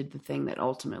I did the thing that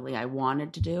ultimately I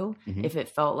wanted to do. If it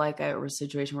felt like I was a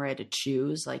situation where I had to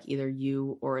choose like either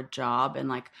you or a job, and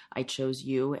like I chose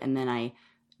you and then I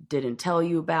didn't tell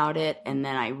you about it, and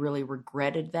then I really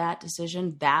regretted that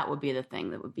decision, that would be the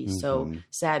thing that would be so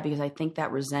sad, because I think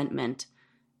that resentment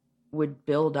would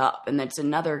build up. And that's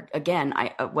another, again,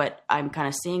 what I'm kind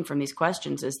of seeing from these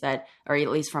questions is that, or at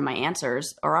least from my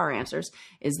answers or our answers,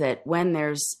 is that when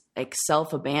there's like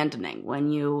self-abandoning,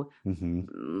 when you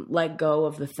let go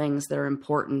of the things that are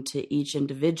important to each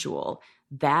individual,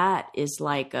 that is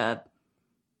like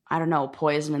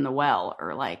poison in the well,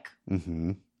 or like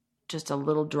just a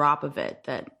little drop of it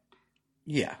that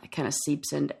kind of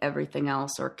seeps into everything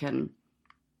else, or can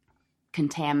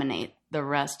contaminate the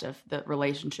rest of the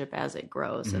relationship as it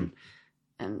grows.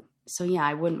 And so,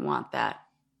 I wouldn't want that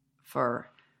for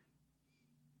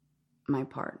my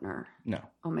partner. No.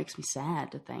 Oh, it makes me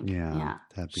sad to think. Yeah.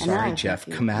 Sorry, Jeff.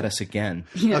 Come at us again.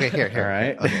 Okay, here. All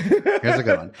right. Okay. Here's a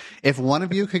good one. If one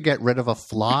of you could get rid of a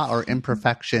flaw or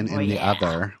imperfection in the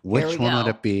other, which one would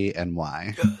it be and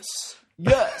why?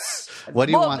 Yes. What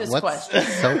do you want? This What's question.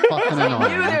 so fucking annoying?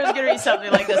 I knew there was going to be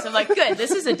something like this. I'm like, good.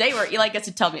 This is a day where Eli gets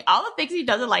to tell me all the things he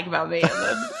doesn't like about me. And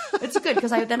then it's good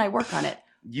because then I work on it.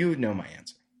 You know my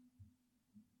answer.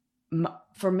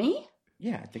 For me?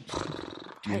 Yeah, I think.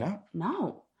 Do you know?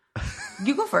 No.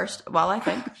 You go first while I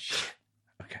think.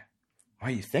 Okay. Why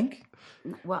you think?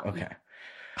 Well. Okay.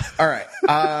 All right.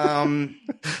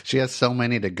 She has so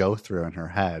many to go through in her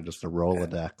head, just a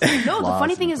Rolodex. No, the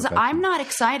funny thing is I'm not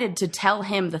excited to tell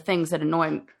him the things that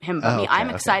annoy him about me. I'm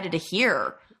excited to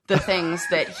hear the things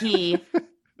that he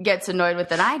gets annoyed with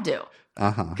that I do.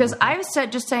 Because I was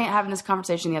having this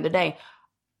conversation the other day.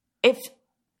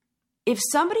 If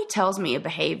somebody tells me a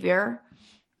behavior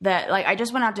that, like, I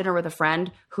just went out to dinner with a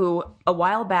friend who a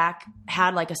while back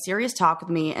had like a serious talk with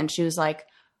me, and she was like,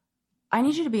 I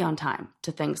need you to be on time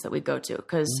to things that we go to,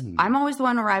 because I'm always the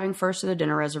one arriving first to the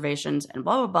dinner reservations and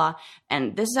blah, blah, blah.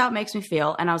 And this is how it makes me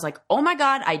feel. And I was like, oh my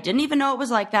God, I didn't even know it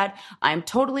was like that. I'm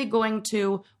totally going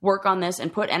to work on this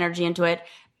and put energy into it.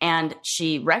 And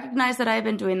she recognized that I had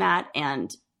been doing that. And,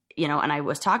 and I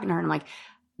was talking to her and I'm like,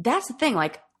 that's the thing.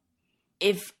 Like,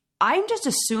 if I'm just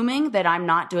assuming that I'm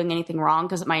not doing anything wrong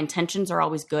because my intentions are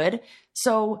always good.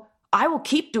 So I will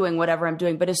keep doing whatever I'm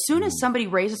doing. But as soon as somebody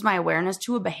raises my awareness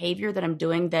to a behavior that I'm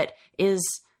doing that is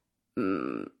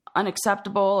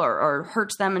unacceptable or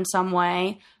hurts them in some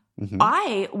way,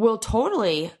 I will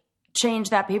totally change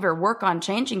that behavior, work on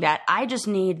changing that. I just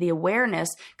need the awareness,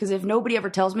 because if nobody ever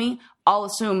tells me, I'll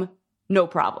assume no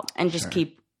problem and just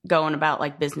keep going about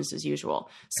like business as usual.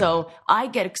 So I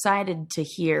get excited to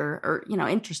hear, or,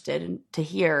 interested to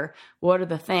hear what are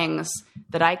the things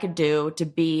that I could do to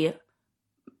be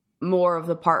more of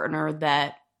the partner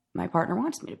that my partner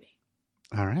wants me to be.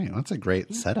 All right. Well, that's a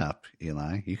great setup,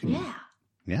 Eli. You can,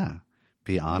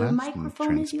 be honest and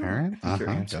transparent. Your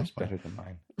answer's better than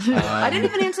mine. I didn't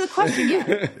even answer the question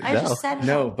yet. I just said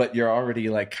no, but you're already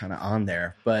like kind of on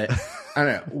there. But I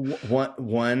don't know.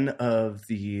 One of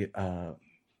the,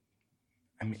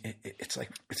 it's like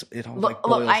it all like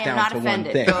boils I am down not to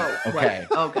offended. one thing. Go. Okay.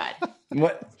 Oh God.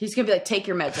 What? He's gonna be like, take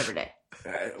your meds every day.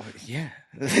 Yeah.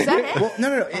 Is that it? Well,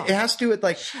 no. It has to do with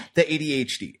like the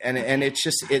ADHD, and it's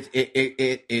just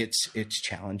it's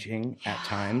challenging at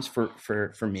times for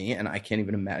me, and I can't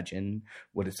even imagine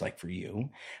what it's like for you.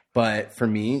 But for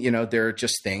me, there are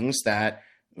just things that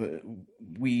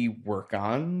we work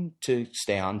on to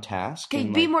stay on task. Okay,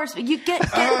 be more. You get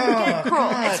cruel.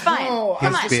 It's fine. No,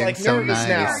 Come on. Just like so nervous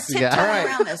nice. now. Yeah. All right.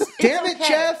 Around this. Damn It's it, okay.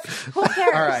 Jeff. Who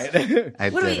cares? All right.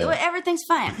 Everything's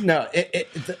fine. No,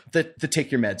 the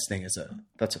take your meds thing is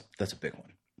that's a big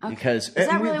one. Okay. Because is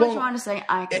that really what you want to say?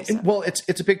 I think so. Well,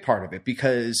 it's a big part of it,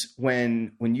 because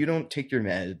when you don't take your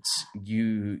meds,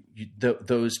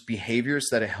 those behaviors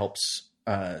that it helps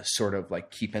sort of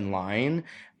like keep in line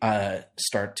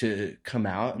start to come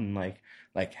out, and like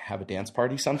have a dance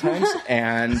party sometimes.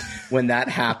 And when that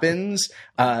happens,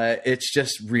 it's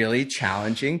just really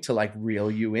challenging to like reel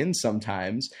you in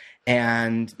sometimes.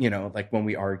 And, you know, like when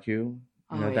we argue,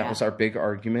 that was our big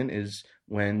argument, is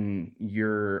when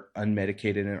you're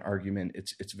unmedicated in an argument,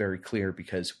 it's very clear,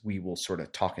 because we will sort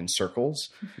of talk in circles.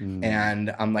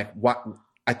 And I'm like, what?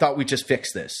 I thought we just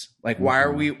fixed this. Like, why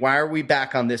are we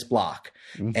back on this block?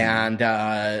 And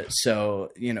so,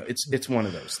 you know, it's one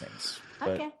of those things.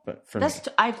 But for me,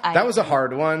 that was a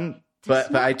hard one.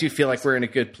 But I do feel like we're in a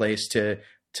good place to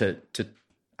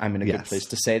I'm in a good place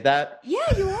to say that.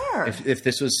 Yeah, you are. If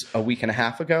this was a week and a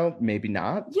half ago, maybe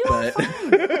not. You are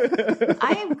fine.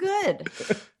 I am good.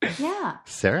 Yeah.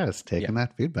 Sarah's taking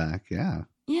that feedback. Yeah.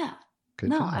 Yeah. Good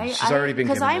job. She's already been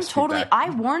given this feedback. I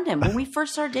warned him when we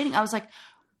first started dating. I was like,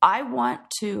 I want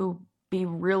to be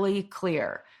really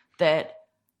clear that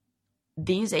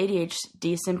these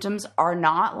ADHD symptoms are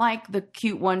not like the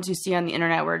cute ones you see on the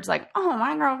internet where it's like, oh,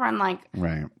 my girlfriend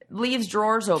leaves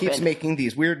drawers open. Keeps making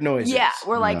these weird noises. Yeah.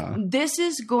 We're like, this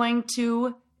is going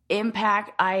to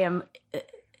impact. I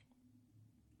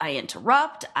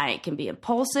interrupt. I can be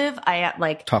impulsive.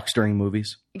 Talks during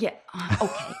movies. Yeah.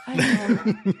 Okay. I know.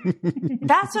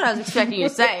 That's what I was expecting you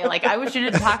to say. Like, I wish you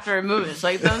didn't talk during movies.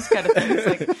 Like, those kind of things.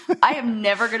 Like, I am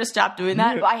never going to stop doing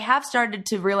that. But I have started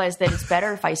to realize that it's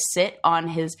better if I sit on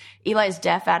Eli's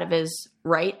deaf out of his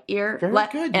right ear. Very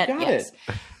good. You got it.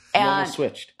 And almost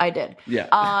switched. I did.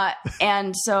 Yeah.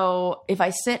 And so if I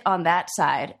sit on that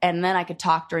side and then I could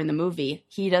talk during the movie,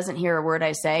 he doesn't hear a word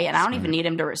I say, and I don't even need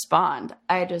him to respond.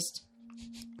 It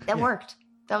worked.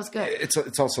 That was good.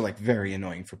 It's also like very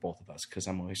annoying for both of us, because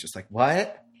I'm always just like,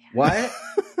 what? What?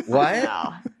 What?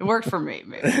 No, it worked for me.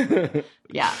 Maybe.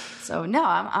 Yeah. So no,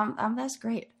 I'm that's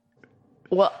great.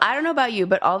 Well, I don't know about you,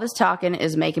 but all this talking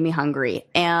is making me hungry,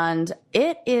 and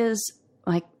it is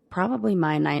like probably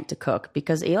my night to cook,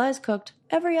 because Eli's cooked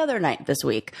every other night this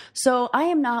week. So I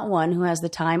am not one who has the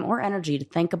time or energy to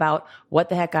think about what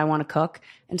the heck I want to cook.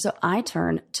 And so I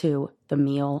turn to the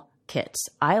meal kits.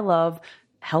 I love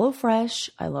HelloFresh.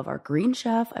 I love our Green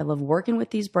Chef. I love working with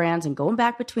these brands and going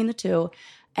back between the two.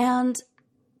 And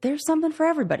there's something for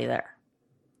everybody there.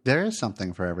 There is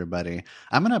something for everybody.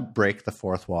 I'm going to break the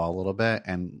fourth wall a little bit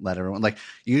and let everyone, like,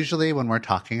 usually when we're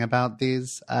talking about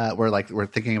these, we're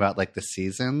thinking about like the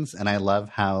seasons, and I love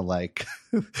how like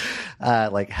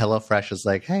HelloFresh is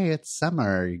like, hey, it's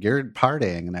summer, you're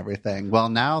partying and everything. Well,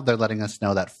 now they're letting us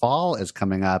know that fall is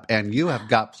coming up and you have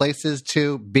got places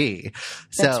to be.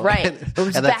 That's right. It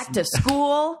was back to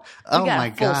school. Oh my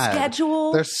God.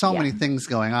 Schedule. There's so many things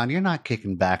going on. You're not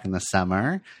kicking back in the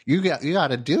summer. You got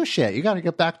to do shit. You got to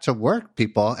get back to work,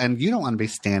 people, and you don't want to be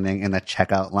standing in a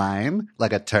checkout line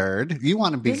like a turd. You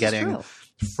want to be getting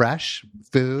fresh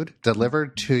food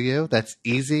delivered to you that's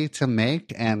easy to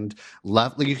make and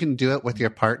lovely. You can do it with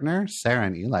your partner. Sarah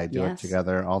and Eli do it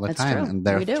together all the time, and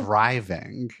they're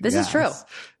thriving. This is true.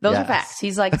 Those are facts.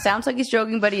 He's like, sounds like he's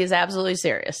joking, but he is absolutely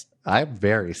serious. I'm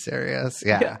very serious.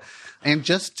 Yeah. And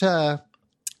just to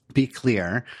be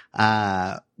clear,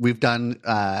 we've done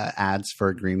ads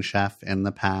for Green Chef in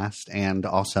the past, and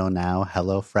also now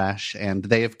HelloFresh, and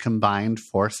they have combined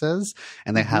forces,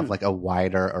 and they have like a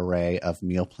wider array of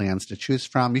meal plans to choose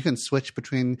from. You can switch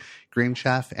between Green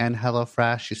Chef and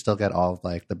HelloFresh. You still get all of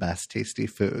like the best tasty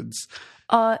foods.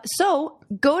 So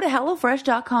go to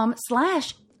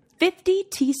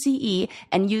HelloFresh.com/50TCE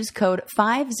and use code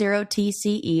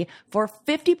 50TCE for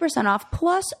 50% off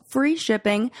plus free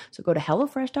shipping. So go to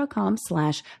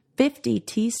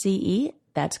HelloFresh.com/50TCE.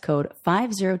 That's code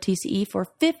 50TCE for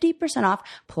 50% off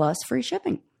plus free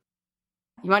shipping.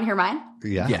 You want to hear mine?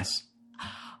 Yeah. Yes.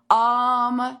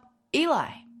 Eli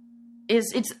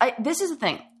this is the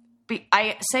thing.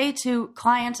 I say to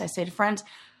clients, I say to friends,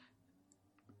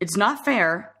 it's not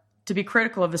fair to be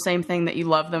critical of the same thing that you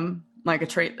love them, like a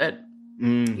trait that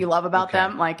you love about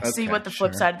them. Like, see what the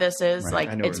flip side of this is. Right.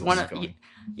 Like, it's one of you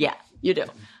do.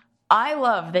 I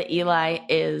love that Eli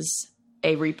is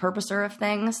a repurposer of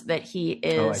things, that he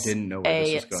is. Oh, I didn't know where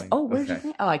this was going. Oh, where did you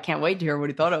think? Oh, I can't wait to hear what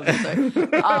he thought I was going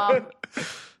to say.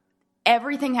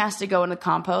 Everything has to go in the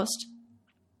compost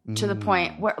to the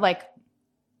point where, like,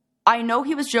 I know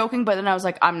he was joking, but then I was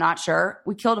like, I'm not sure.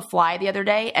 We killed a fly the other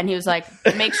day, and he was like,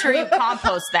 make sure you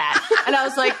compost that. And I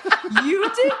was like, you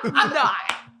did not.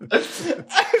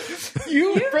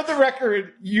 For the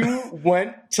record, you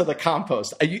went to the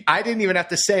compost. I didn't even have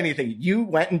to say anything. You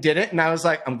went and did it, and I was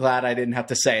like, I'm glad I didn't have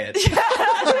to say it.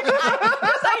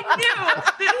 I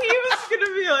knew that he was going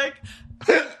to be like,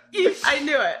 I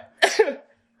knew it.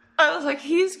 I was like,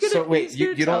 he's going to. So wait,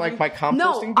 you don't like my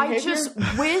composting behavior? I just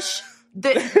wish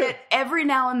that every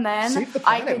now and then Save the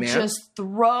planet, I could man. just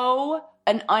throw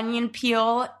an onion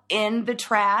peel in the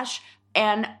trash,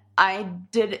 and I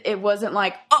did. It wasn't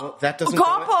like that doesn't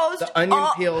compost. The onion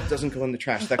peel doesn't go in the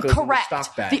trash. That goes in the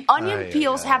stock bag. The onion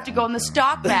peels have to go in the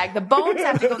stock bag. The bones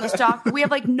have to go in the stock. We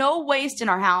have like no waste in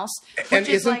our house. And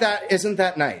isn't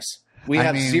that nice? We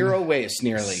have zero waste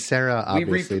nearly. Sarah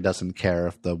obviously doesn't care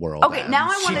if the world Okay, ends. now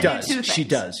I want to do two things. She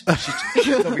does.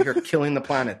 She's over here killing the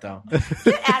planet, though.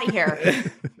 Get out of here.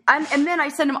 And then I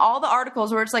send him all the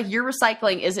articles where it's like, your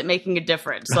recycling isn't making a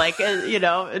difference. Like,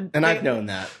 And I've known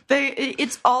that.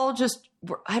 It's all just,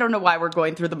 I don't know why we're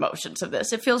going through the motions of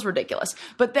this. It feels ridiculous.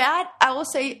 But that, I will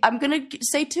say, I'm going to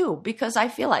say two, because I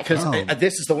feel like it.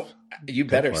 This is the one. You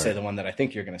better say the one that I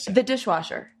think you're going to say. The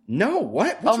dishwasher. No,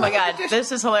 what? Oh my God,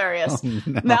 this is hilarious.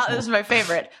 Now this is my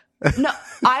favorite. No,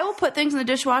 I will put things in the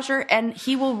dishwasher, and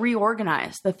he will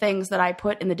reorganize the things that I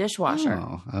put in the dishwasher.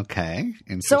 Oh, okay.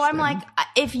 So I'm like,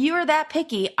 if you're that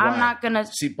picky, I'm not going to.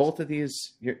 See, both of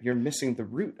these, you're missing the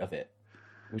root of it,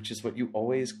 which is what you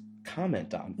always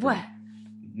comment on. What?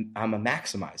 I'm a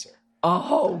maximizer.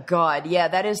 Oh, God. Yeah,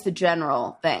 that is the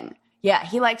general thing. Yeah,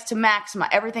 he likes to maximize.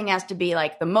 Everything has to be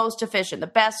like the most efficient, the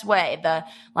best way.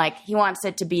 He wants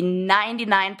it to be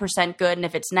 99% good, and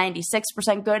if it's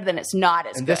 96% good, then it's not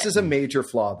as good. And this is a major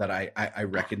flaw that I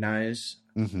recognize,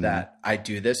 that I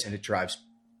do this, and it drives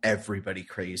everybody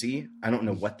crazy. I don't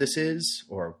know what this is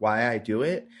or why I do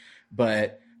it,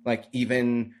 but like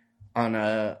even on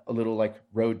a little like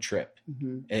road trip,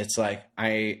 it's like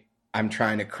I'm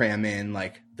trying to cram in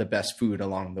like the best food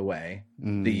along the way,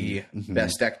 the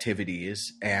best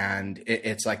activities. And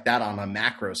it's like that on a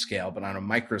macro scale, but on a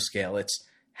micro scale, it's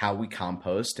how we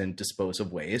compost and dispose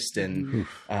of waste. And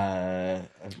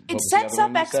it sets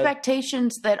up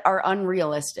expectations that are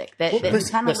unrealistic, that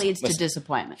kind of leads to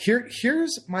disappointment.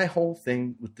 Here's my whole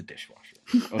thing with the dishwasher.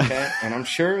 Okay. And I'm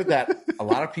sure that a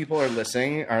lot of people are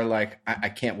listening are like, I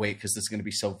can't wait because this is going to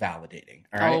be so validating.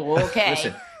 All right. Oh, okay.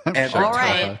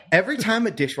 Listen, every time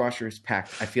a dishwasher is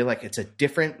packed, I feel like it's a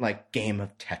different like game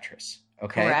of Tetris.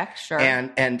 Okay. Correct. Sure.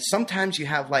 And sometimes you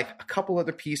have like a couple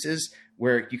other pieces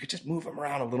where you could just move them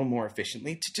around a little more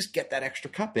efficiently to just get that extra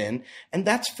cup in. And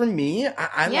that's for me.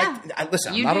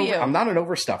 Listen, I'm not an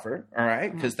overstuffer. All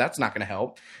right. Because that's not going to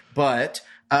help. But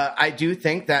I do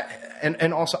think that,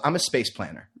 and also I'm a space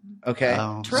planner. Okay.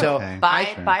 Oh, so okay.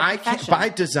 by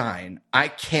design, I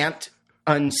can't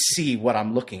unsee what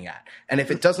I'm looking at. And if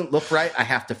it doesn't look right, I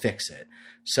have to fix it.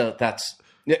 So that's,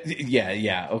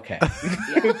 yeah, okay.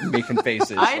 Making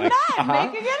faces. I'm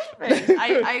not making any face.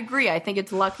 I agree. I think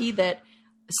it's lucky that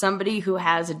somebody who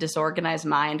has a disorganized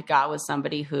mind got with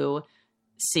somebody who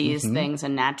sees things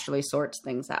and naturally sorts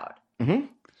things out. Mm-hmm.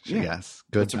 Yeah. Yes.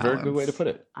 Good. That's a very good way to put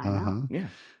it. I know. Yeah.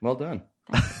 Well done.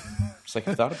 It's like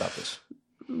I thought about this.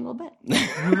 A little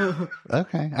bit.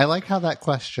 Okay. I like how that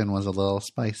question was a little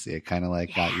spicy. It kind of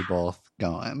like got you both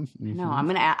going. Mm-hmm. No, I'm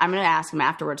gonna ask him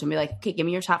afterwards and be like, okay, give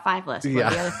me your top 5 list. What are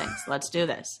the other things? Let's do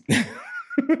this.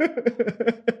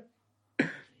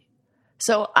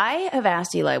 So I have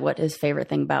asked Eli what his favorite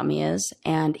thing about me is,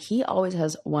 and he always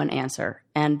has one answer,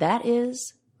 and that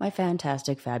is my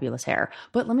fantastic, fabulous hair.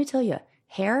 But let me tell you,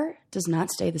 hair does not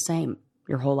stay the same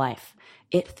your whole life.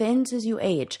 It thins as you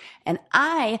age, and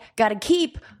I got to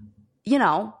keep,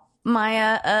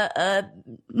 my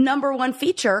number one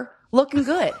feature looking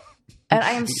good. And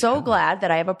I am so glad that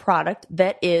I have a product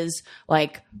that is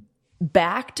like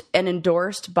backed and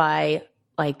endorsed by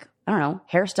like, I don't know,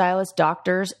 hairstylists,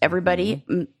 doctors, everybody,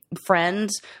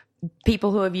 friends,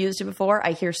 people who have used it before.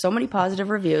 I hear so many positive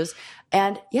reviews.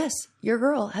 And yes, your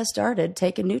girl has started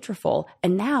taking Nutrafol.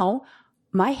 And now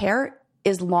my hair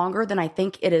is longer than I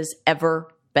think it has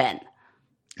ever been.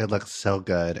 It looks so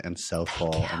good and so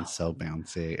full and so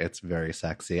bouncy. It's very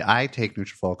sexy. I take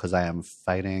Nutrafol because I am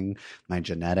fighting my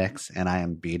genetics and I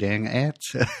am beating it.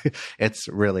 It's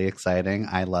really exciting.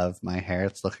 I love my hair.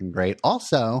 It's looking great.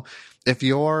 Also, if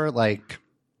you're like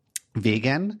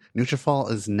vegan, Nutrafol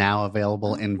is now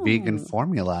available in vegan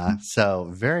formula. So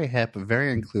very hip,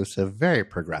 very inclusive, very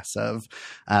progressive.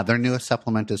 Their newest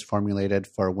supplement is formulated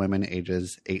for women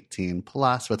ages 18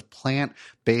 plus with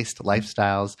plant-based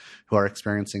lifestyles who are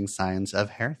experiencing signs of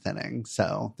hair thinning.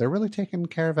 So they're really taking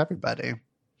care of everybody.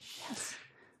 Yes.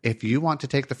 If you want to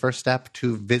take the first step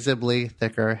to visibly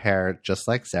thicker hair, just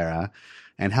like Sarah,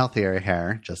 and healthier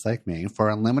hair, just like me. For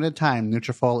a limited time,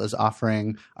 Nutrafol is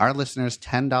offering our listeners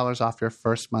 $10 off your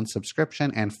first month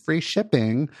subscription and free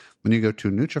shipping when you go to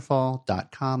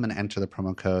Nutrafol.com and enter the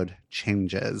promo code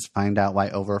CHANGES. Find out why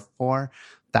over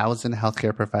 4,000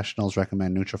 healthcare professionals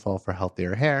recommend Nutrafol for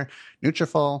healthier hair.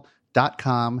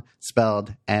 Nutrafol.com,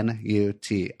 spelled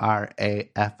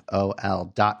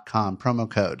Nutrafol.com, promo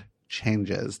code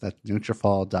CHANGES. That's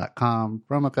Nutrafol.com,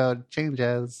 promo code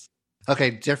CHANGES.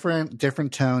 Okay, different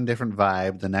tone, different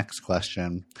vibe. The next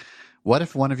question. What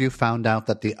if one of you found out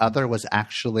that the other was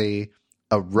actually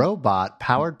a robot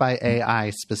powered by AI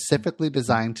specifically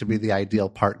designed to be the ideal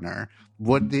partner?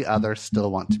 Would the other still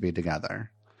want to be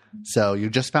together? So you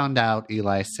just found out,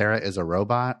 Eli, Sarah is a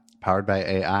robot powered by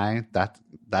AI.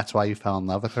 That's why you fell in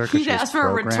love with her. He asked for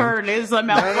a return. Is a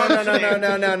malfunction. No.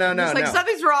 It's like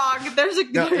something's wrong. There's a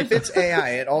no. If it's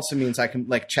AI, it also means I can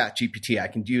like Chat GPT. I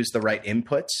can use the right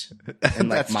inputs and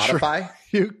like modify. True.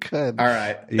 You could. All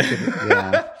right. You could,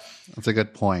 yeah, that's a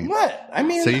good point. What I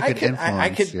mean, so you could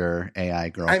influence your AI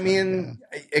girlfriend. I mean,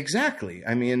 exactly.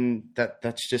 I mean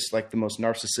that's just like the most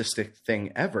narcissistic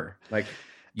thing ever. Like.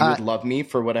 You would love me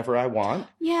for whatever I want.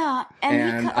 Yeah.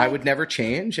 And I would never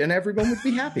change, and everyone would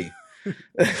be happy.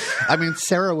 I mean,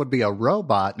 Sarah would be a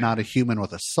robot, not a human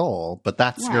with a soul, but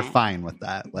you're fine with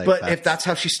that. Like, but if that's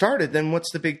how she started, then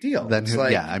what's the big deal? Then,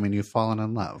 I mean, you've fallen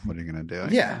in love. What are you going to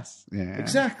do? Yeah,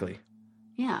 exactly.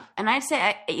 Yeah. And I'd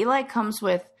say Eli comes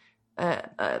with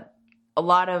a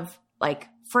lot of like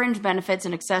fringe benefits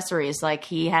and accessories. Like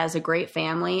he has a great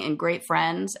family and great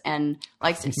friends. And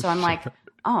like, so I'm like,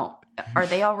 oh, are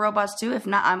they all robots too? If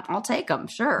not, I'll take them.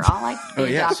 Sure. I'll like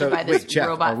be adopted by this Jeff,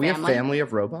 robot family. Are we family. a family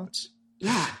of robots?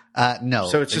 Yeah. No.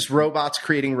 So it's just robots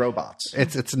creating robots.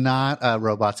 It's not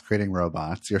robots creating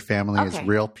robots. Your family is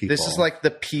real people. This is like the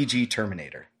PG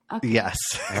Terminator. Okay. Yes.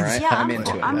 All right. Yeah, I'm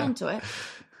into it. I'm into it.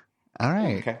 All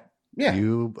right. Okay. Yeah.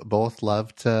 You both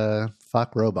love to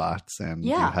fuck robots, and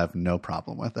you have no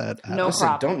problem with it.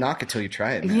 Listen, don't knock it till you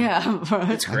try it, man. Yeah.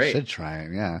 It's great. I should try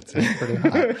it. Yeah. It's pretty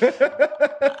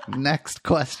hot. Next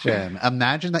question.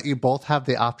 Imagine that you both have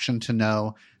the option to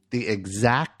know the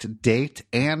exact date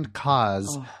and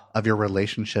cause of your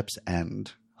relationship's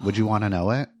end. Would you want to know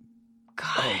it? God.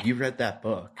 Oh, you read that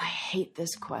book. I hate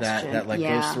this question. That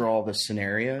goes through all the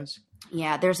scenarios.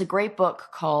 Yeah. There's a great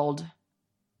book called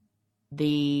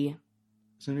Isn't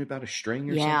it about a string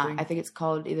or something? Yeah, I think it's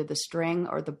called either The String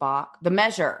or The Box. The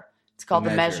Measure. It's called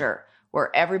The Measure,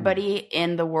 where everybody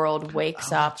in the world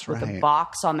wakes up with a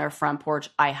box on their front porch.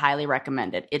 I highly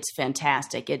recommend it. It's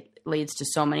fantastic. It leads to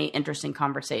so many interesting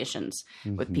conversations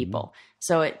with people.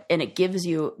 So it gives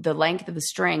you the length of the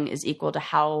string is equal to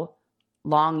how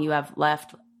long you have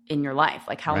left in your life,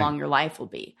 like how long your life will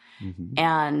be.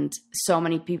 And so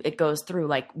many people, it goes through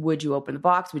like, would you open the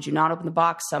box? Would you not open the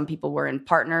box? Some people were in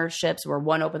partnerships where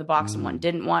one opened the box and one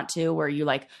didn't want to, where you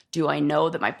like, do I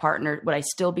know that my partner, would I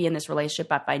still be in this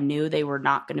relationship if I knew they were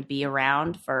not going to be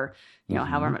around for,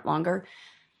 however much longer?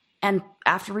 And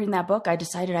after reading that book, I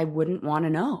decided I wouldn't want to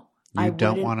know. I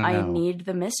don't want to know. I need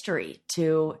the mystery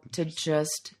to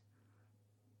just,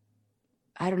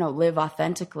 I don't know, live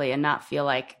authentically and not feel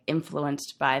like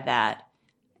influenced by that.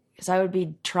 Because I would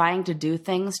be trying to do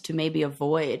things to maybe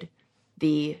avoid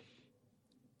the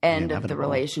end of the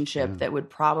relationship that would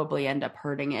probably end up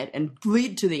hurting it and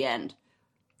lead to the end.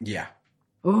 Yeah.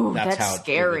 Ooh, that's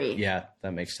scary. Yeah,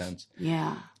 that makes sense.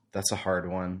 Yeah. That's a hard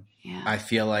one. Yeah. I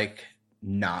feel like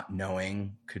not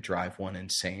knowing could drive one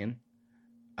insane.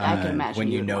 I can imagine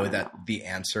when you know that the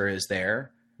answer is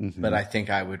there. But I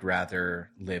think I would rather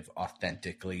live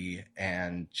authentically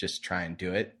and just try and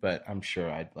do it. But I'm sure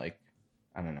I'd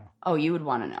I don't know. Oh, you would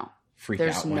want to know. Freak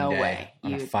out one day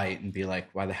on a fight and be like,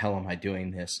 why the hell am I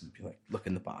doing this? And be like, look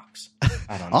in the box.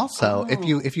 I don't know. Also,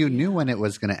 if you knew when it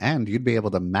was going to end, you'd be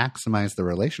able to maximize the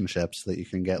relationship so that you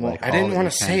can get I didn't want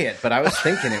to say it, but I was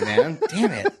thinking it, man.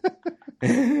 Damn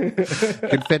it.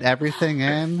 Could fit everything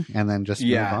in and then just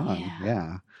move on.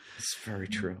 Yeah. It's very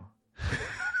true.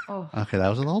 Okay, that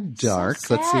was a little dark.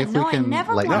 So Let's see if we can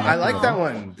lighten it up. I like that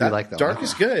one. Dark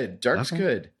is good. Dark's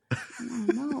good.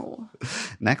 No.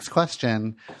 Next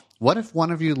question. What if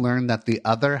one of you learned that the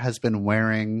other has been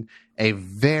wearing a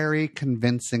very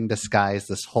convincing disguise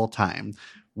this whole time?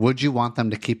 Would you want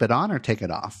them to keep it on or take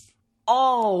it off?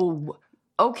 Oh,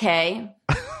 okay.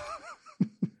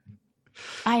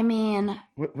 I mean,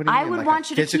 what do you I mean? would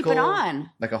want you to keep it on.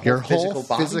 Like a whole Your physical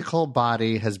body? physical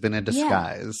body has been a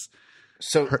disguise.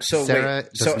 So Sarah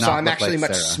wait. So I'm actually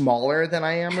much smaller than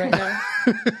I am right now.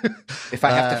 If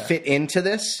I have to fit into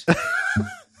this,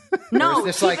 no,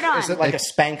 is keep it on. Is it like a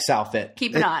Spanx outfit?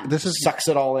 Keep it on. This sucks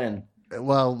it all in.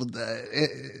 Well,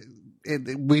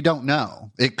 we don't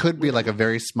know. It could be like a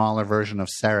very smaller version of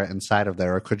Sarah inside of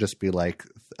there, or it could just be like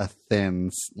a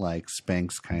thin, like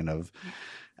Spanx kind of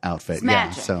outfit. It's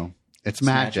magic. So it's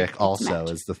magic. Also,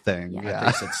 magic. is the thing. Yeah. Yeah.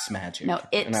 I said smagic. No,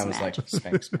 it's and I was magic. like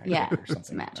Spanx magic Yeah, or it's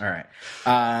something. magic.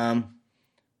 All right.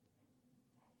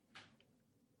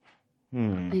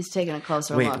 He's taking a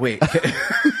closer look. Wait. Like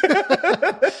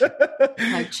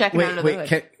checking under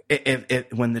the hood.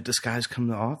 When the disguise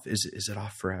comes off, is it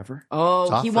off forever? Oh,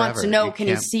 It's off he wants to forever. know, You can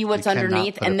he can't- see what's you cannot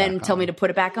underneath put it and then back tell on. me to put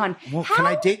it back on? Well, How can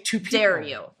I date two people? dare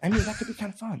you? I mean, that could be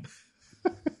kind of fun.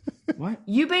 What?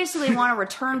 You basically want a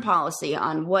return policy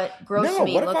on what gross No,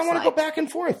 meat what if looks I want like. to go back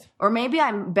and forth? Or maybe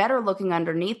I'm better looking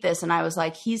underneath this and I was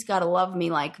like, he's got to love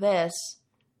me like this.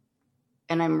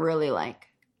 And I'm really like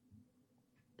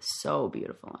so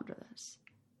beautiful under this.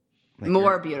 Like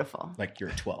More you're- beautiful. Like you're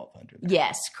 12 under there.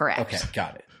 Yes, correct. Okay,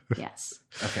 got it. Yes.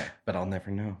 Okay, but I'll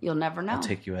never know. You'll never know. I'll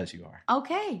take you as you are.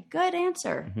 Okay, good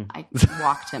answer. Mm-hmm. I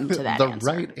walked him to that The answer.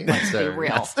 right Let's be answer, real.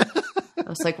 yes. I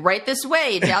was like, right this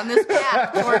way, down this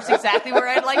path towards exactly where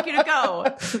I'd like you to go.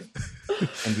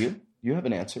 And you? You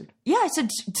haven't answered. Yeah, I said,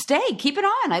 stay, keep it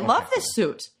on. I love this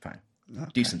suit. Fine.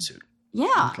 Decent suit.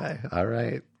 Yeah. Okay. All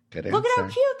right. Good answer. Look at how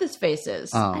cute this face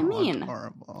is. Oh, I mean,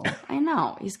 horrible. I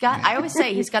know. I always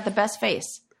say he's got the best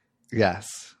face.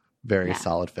 Yes. Very Yeah.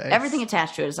 solid face. Everything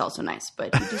attached to it is also nice, but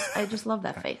I just love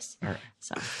that face. All right.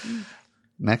 So,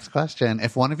 Next question.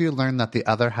 If one of you learned that the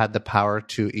other had the power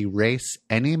to erase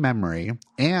any memory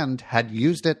and had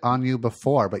used it on you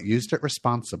before, but used it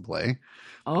responsibly,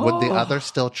 would the other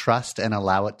still trust and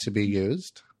allow it to be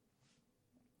used?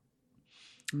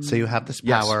 So you have this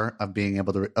Yes. power of being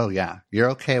able to. Oh yeah, you're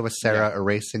okay with Sarah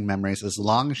erasing memories as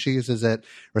long as she uses it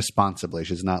responsibly.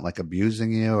 She's not like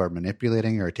abusing you or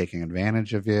manipulating you or taking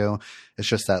advantage of you. It's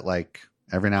just that like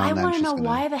every now I and then. want to she's know gonna-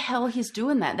 why the hell he's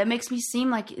doing that. That makes it seem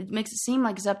like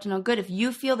it's up to no good. If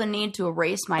you feel the need to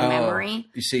erase my memory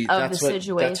You see, of that's the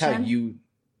situation, That's how you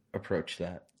approach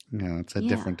that. Yeah, it's a Yeah.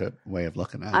 different way of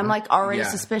looking at it. I'm like already Yeah.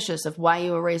 suspicious of why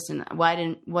you erased and why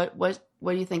didn't what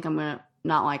do you think I'm gonna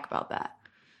not like about that?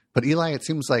 But Eli, it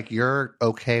seems like you're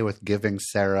okay with giving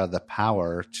Sarah the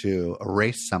power to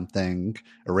erase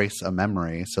a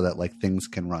memory so that like things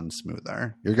can run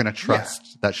smoother. You're going to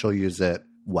trust that she'll use it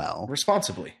well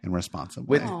Responsibly. and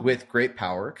responsibly. With great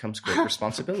power comes great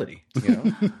responsibility. You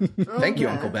know? Thank you,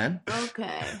 Uncle Ben.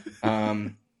 Okay.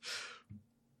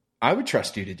 I would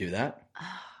trust you to do that.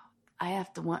 I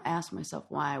have to ask myself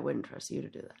why I wouldn't trust you to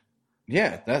do that.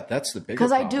 Yeah, that's the bigger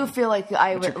Because I problem. do feel like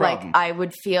I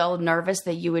would feel nervous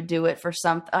that you would do it for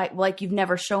something. Like you've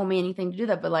never shown me anything to do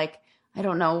that, but like I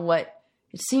don't know what.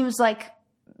 It seems like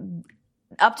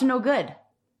up to no good.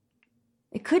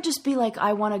 It could just be like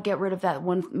I want to get rid of that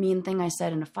one mean thing I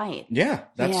said in a fight. Yeah,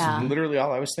 that's Yeah. literally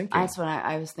all I was thinking. That's what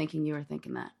I was thinking. You were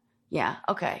thinking that. Yeah.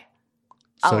 Okay.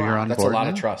 So Oh, you're on That's a board lot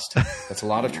now? of trust. That's a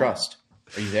lot of trust.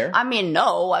 Are you there? I mean,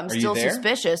 no, I'm Are you still there?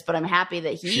 suspicious, but I'm happy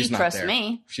that he She's not trusts there.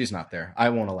 me. She's not there. I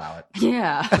won't allow it.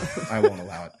 Yeah. I won't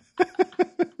allow it.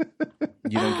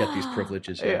 You don't get these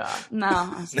privileges yet. Yeah.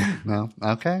 No. No?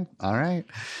 Okay. All right.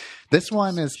 This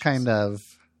one is kind of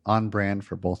on brand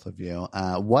for both of you.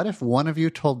 What if one of you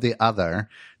told the other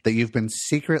that you've been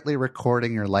secretly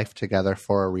recording your life together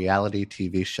for a reality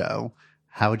TV show?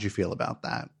 How would you feel about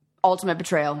that? Ultimate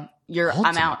betrayal. I'm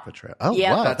Ultimate out. betrayal. Oh,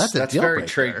 Yeah. wow. That's a deal very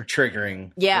breaker.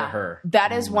 triggering Yeah, for her.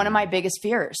 that is one of my biggest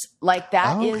fears. Like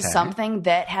that is Okay. something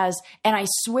that has, and I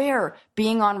swear,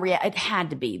 it had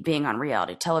to be being on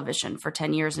reality television for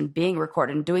 10 years and being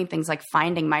recorded and doing things like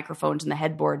finding microphones in the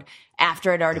headboard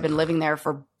after I'd already been living there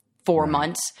for 4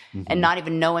 months and not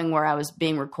even knowing where I was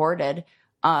being recorded,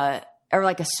 or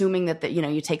like assuming that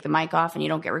you take the mic off and you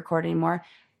don't get recorded anymore.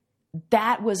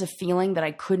 That was a feeling that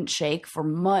I couldn't shake for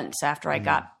months after I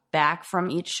got back from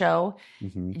each show.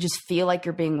 You just feel like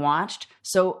you're being watched.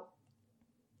 So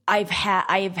I've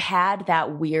had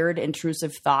that weird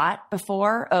intrusive thought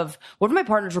before of what if my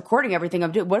partner's recording everything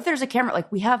I'm doing? What if there's a camera? Like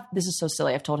this is so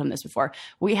silly. I've told him this before.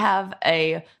 We have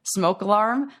a smoke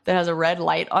alarm that has a red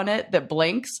light on it that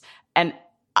blinks. And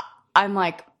I'm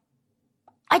like,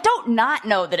 I don't not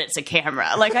know that it's a camera.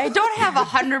 Like I don't have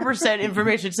 100%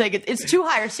 information saying it's too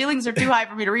high. Our ceilings are too high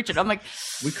for me to reach it. I'm like,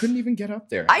 We couldn't even get up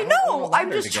there. I don't know. want a I'm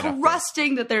ladder just to get up there.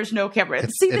 trusting that there's no camera. It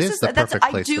is the perfect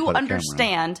I place to do put a camera.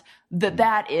 understand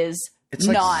that is It's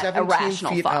like not a 17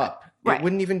 rational feet thought. up. Right. It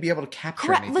wouldn't even be able to capture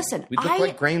Correct. anything. Listen, We'd look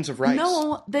like grains of rice.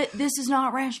 know that this is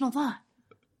not rational thought.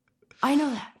 I know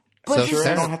that. But So this Sure, I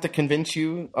Sarah- don't have to convince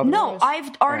you otherwise? no, I've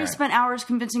already All right. spent hours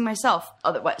convincing myself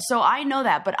otherwise. So I know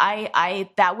that, but I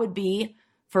that would be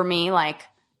for me like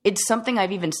it's something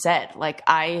I've even said. Like,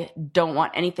 I don't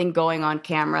want anything going on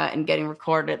camera and getting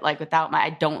recorded, like, without I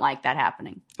don't like that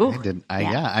happening. Ooh,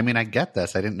 I mean, I get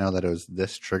this. I didn't know that it was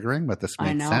this triggering, but this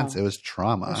makes sense. It was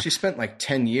trauma. Well, she spent like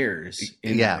 10 years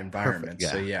in that environment.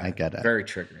 Perfect. So I get it. Very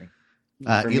triggering.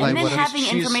 Eli, and then having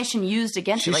information used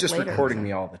against she's it, like, just later. recording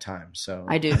me all the time, so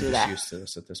I do I'm that. used to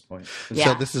this at this point.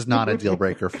 So this is not a deal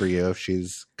breaker for you if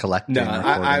she's collecting. No,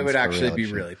 I would actually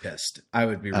be really pissed. I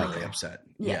would be really upset.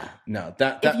 Yeah. No,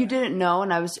 that if you didn't know,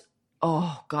 and I was,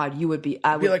 oh God, you would be.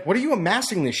 I would be like, what are you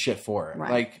amassing this shit for? Right.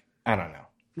 Like, I don't know.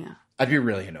 Yeah, I'd be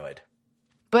really annoyed.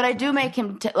 but I do make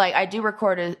him like I do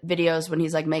record videos when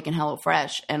he's like making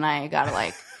HelloFresh, and I gotta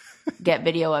like. Get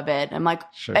video of it. I'm like,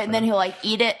 then he'll like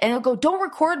eat it and he'll go, don't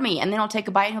record me. And then he'll take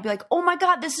a bite and he'll be like, oh my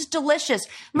God, this is delicious.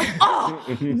 I'm like, oh,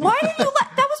 why did you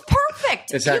that was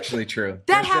perfect. It's actually true.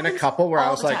 That There's been a couple where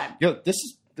I was like, time. yo, this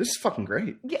is fucking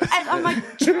great. Yeah, and I'm like,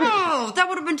 oh, that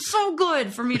would have been so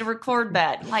good for me to record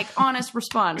that. Like, honest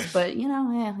response. But,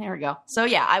 there we go. So,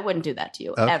 yeah, I wouldn't do that to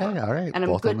you, ever. Okay, all right. And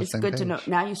Both it's good to know.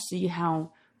 Now you see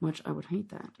how much I would hate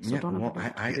that. So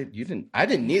I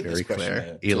didn't need this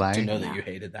question Eli, to know that you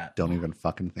hated that. Don't even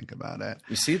fucking think about it.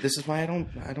 You see, this is why I don't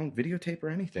videotape or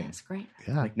anything. That's great.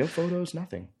 Yeah. Like no photos,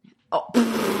 nothing.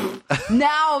 Oh,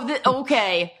 now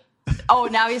okay. Oh,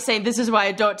 now he's saying this is why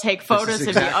I don't take photos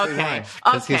of you. Okay.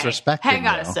 Because he's respecting Hang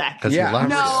on a you. sec. Yeah, I'm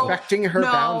respecting her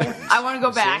boundaries. I want to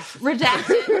go back.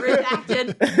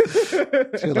 Redacted.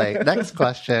 Too late. Next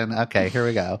question. Okay, here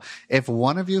we go. If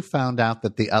one of you found out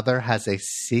that the other has a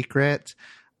secret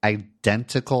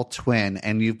identical twin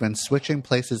and you've been switching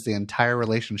places the entire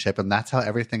relationship and that's how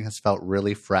everything has felt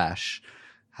really fresh,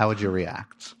 how would you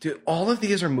react? Dude, all of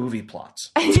these are movie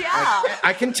plots. Yeah.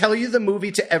 I can tell you the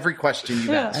movie to every question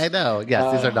you ask. I know.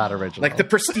 Yes, these are not original. Like The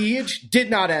Prestige did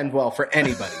not end well for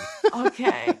anybody.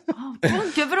 Okay. Oh,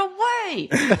 don't give it away.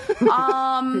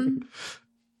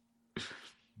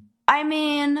 I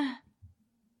mean,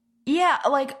 yeah,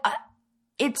 like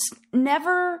it's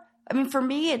never. I mean, for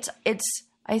me, it's.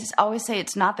 I always say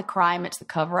it's not the crime; it's the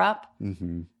cover up.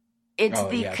 Mm-hmm. It's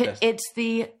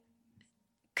the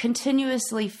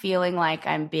continuously feeling like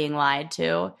I'm being lied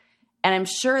to, and I'm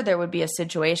sure there would be a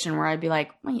situation where I'd be like,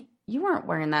 "Wait, you weren't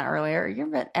wearing that earlier,"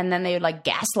 and then they would like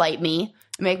gaslight me,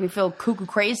 and make me feel cuckoo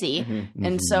crazy,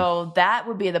 and so that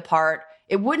would be the part.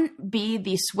 It wouldn't be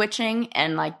the switching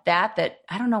and like that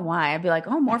I don't know why. I'd be like,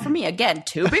 oh, more for me. Again,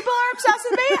 2 people are obsessed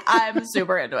with me. I'm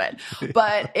super into it.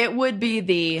 But it would be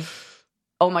the,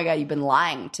 oh my God, you've been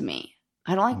lying to me.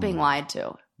 I don't like being lied to.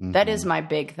 Mm-hmm. That is my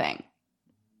big thing.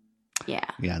 Yeah.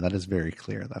 Yeah, that is very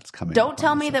clear. That's coming. Don't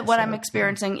tell me that what I'm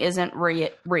experiencing isn't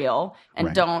real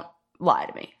and don't lie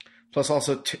to me. Plus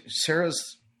also,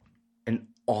 Sarah's an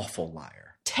awful liar.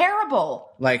 Terrible.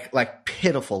 Like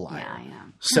pitiful liar. Yeah, I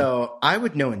am. So I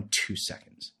would know in 2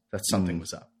 seconds that something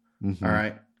was up. Mm-hmm. All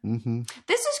right. Mm-hmm.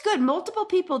 This is good. Multiple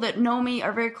people that know me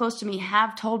or very close to me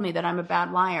have told me that I'm a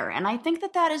bad liar. And I think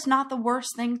that is not the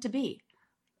worst thing to be.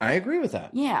 I agree with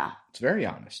that. Yeah. It's very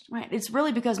honest. Right. It's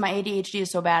really because my ADHD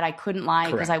is so bad I couldn't lie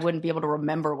because I wouldn't be able to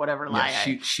remember whatever lie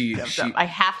I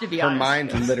have to be honest. Her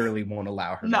mind literally won't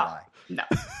allow her to lie. No.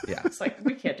 Yeah. It's like,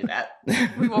 we can't do that.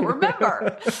 We won't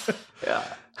remember. Yeah.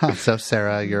 Huh. So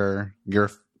Sarah,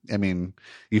 I mean,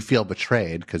 you feel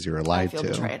betrayed because you were lied to.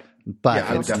 Betrayed. But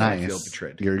yeah, it's nice. Feel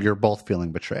betrayed. You're both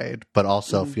feeling betrayed, but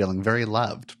also feeling very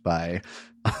loved by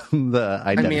the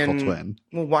identical twin.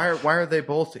 Well, why are they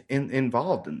both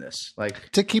involved in this?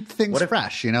 Like to keep things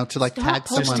fresh, to like tag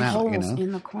someone out.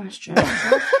 In the question,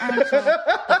 just answer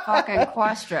the fucking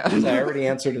question. I already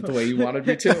answered it the way you wanted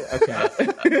me to. Okay.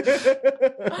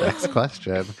 Next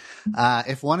question: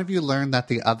 if one of you learned that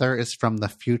the other is from the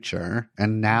future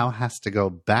and now has to go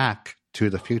back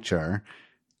to the future,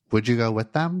 would you go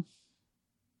with them?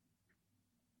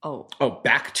 Oh,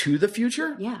 Back to the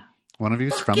Future? Yeah. One of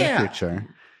you's from the future.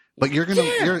 But you're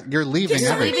you're leaving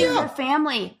everything. You're leaving your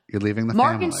family. You're leaving the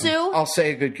Mark family. and Sue. I'll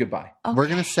say a good goodbye. Okay. We're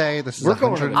going to say this is I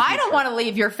don't want to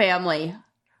leave your family.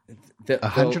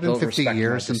 150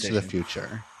 years into the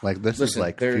future. Like this is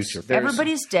like future.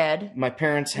 Everybody's dead. My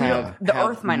parents have the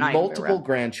Earth might not multiple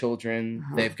grandchildren.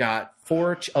 They've got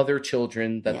 4 other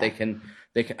children that they can.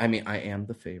 I mean, I am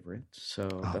the favorite, so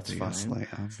that's fine.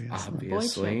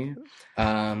 Obviously.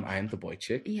 I am the boy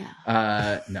chick.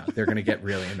 Yeah. No, they're going to get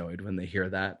really annoyed when they hear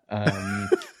that.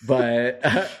 But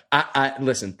I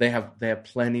listen, they have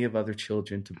plenty of other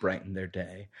children to brighten their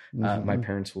day. My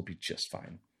parents will be just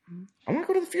fine. I want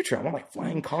to go to the future. I want like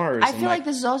flying cars. I feel like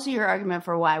this is also your argument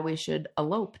for why we should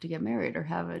elope to get married or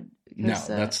have a. No,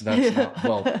 that's not.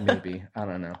 Well, maybe I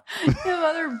don't know. You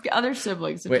have other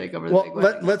siblings to take over the big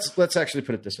wedding. Let's actually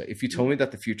put it this way. If you told me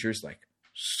that the future is like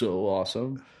so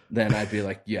awesome, then I'd be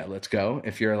like, yeah, let's go.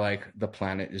 If you're like, the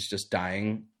planet is just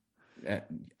dying, then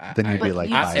you'd be like,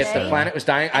 if the planet was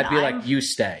dying, I'd be like, you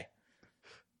stay.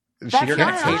 That's You're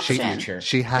not going an to hate the option. future.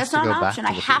 She has That's to not go an back option. to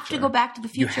I the have future. to go back to the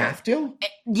You future. have to?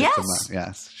 Yes.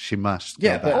 Yes, she must.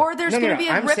 Yeah, go but back. Or there's going to be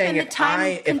a I'm rip saying in the time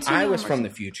if I continuum was or from the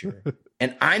something. future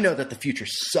and I know that the future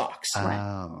sucks, Oh.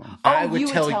 I Oh, would you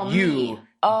would tell tell you, me.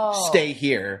 Oh. stay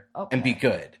here and be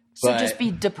good. So But just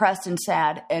be depressed and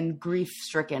sad and grief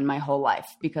stricken my whole life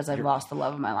because I've lost the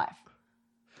love of my life.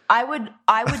 I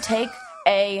would take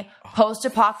a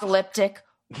post-apocalyptic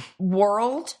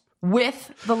world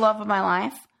with the love of my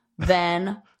life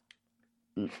than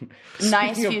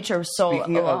nice future soul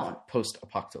Speaking alone. of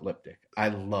post-apocalyptic, I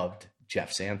loved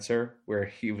Jeff's answer where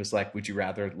he was like, would you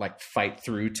rather like fight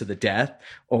through to the death,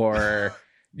 or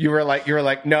you were like,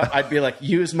 no, I'd be like,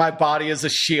 use my body as a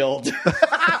shield.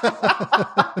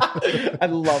 I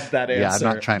love that answer. Yeah, I'm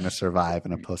not trying to survive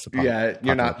in a post-apocalyptic.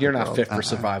 Yeah, you're not world. fit for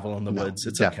survival in the woods.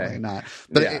 It's definitely okay. not.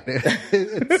 But Yeah.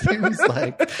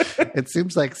 it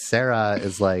seems like Sarah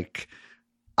is like,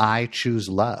 I choose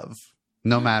love,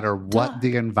 no matter what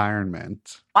the environment.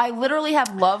 I literally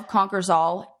have love conquers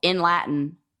all in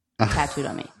Latin tattooed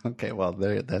on me. Okay, well,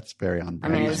 that's very on I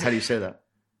mean, brand. How do you say that?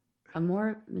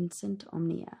 Amor vincit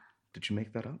omnia. Did you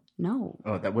make that up? No.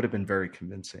 Oh, that would have been very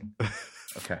convincing.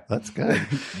 Okay. That's good. You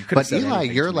could have But said Eli,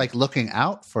 anything you're to me. like looking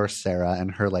out for Sarah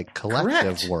and her like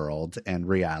collective Correct. world and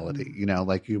reality. You know,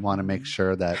 like you want to make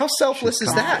sure that How selfless she's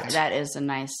is that? That is a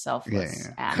nice selfless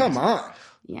Yeah. act. Come on.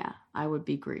 Yeah. I would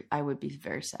be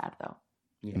very sad though.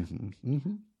 Yeah.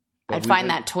 Mhm. I'd we find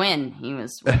would- that twin. He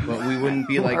was But we wouldn't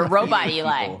be like or robot people,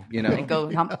 Eli. you know. Like,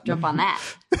 go jump on that.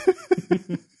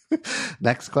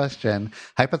 Next question.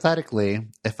 Hypothetically,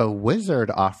 if a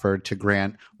wizard offered to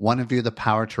grant one of you the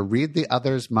power to read the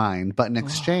other's mind, but in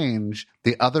exchange,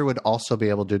 the other would also be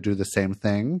able to do the same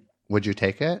thing, would you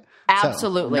take it?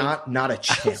 Absolutely. Not a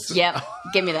chance. Yep.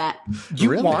 Give me that. You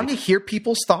Really? want to hear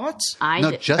people's thoughts? I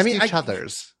No, did. just I mean, each I-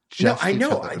 other's. No, Just I each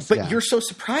know, other's, but yeah. you're so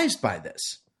surprised by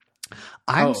this.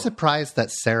 I'm Oh. surprised that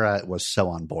Sarah was so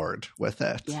on board with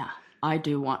it. Yeah. I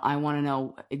want to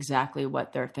know exactly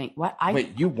what they're thinking.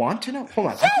 Wait, you want to know? Hold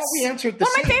on. I Yes! thought we answered the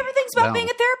One of same. my favorite things about No. being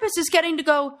a therapist is getting to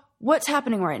go, what's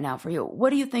happening right now for you?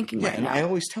 What are you thinking Yeah, right and now? I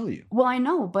always tell you. Well, I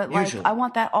know, but like Usually. I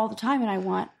want that all the time, and I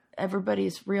want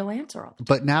everybody's real answer all the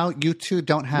time. But now you two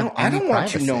don't have No, I any don't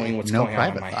want you privacy. knowing what's No going on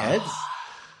in private my thoughts. head.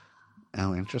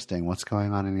 Oh, interesting. What's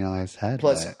going on in Eli's head?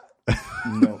 Plus, But-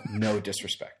 no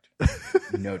disrespect.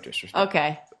 No disrespect.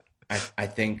 Okay. I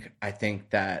think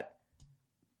that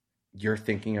you're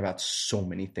thinking about so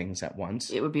many things at once.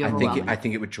 It would be I overwhelming.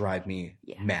 think it would drive me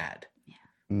mad.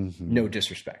 Mhm. No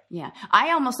disrespect. Yeah.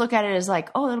 I almost look at it as like,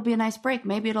 oh, it'll be a nice break.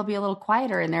 Maybe it'll be a little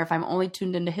quieter in there if I'm only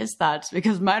tuned into his thoughts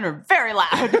because mine are very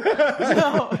loud.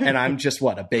 So, And I'm just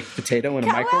a baked potato in a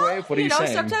well, microwave? What are you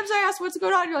saying? Sometimes I ask what's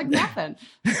going on. You're like, nothing.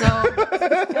 So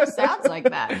it sounds like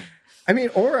that. I mean,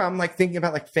 or I'm like thinking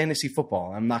about like fantasy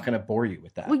football. I'm not going to bore you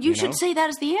with that. Well, you know? should say that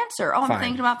as the answer. Oh, I'm Fine.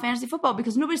 thinking about fantasy football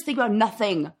because nobody's thinking about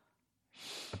nothing.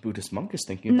 A Buddhist monk is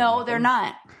thinking. No, about they're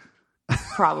nothing. not.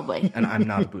 Probably. And I'm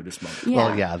not a Buddhist monk. Yeah.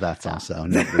 Well, yeah, that's also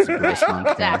nobody's a Buddhist monk.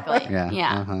 Exactly. Yeah.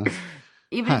 Yeah.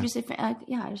 Even if you say, I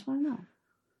just want to know.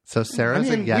 So I Sarah's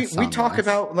mean, a yes. we on talk this.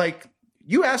 about like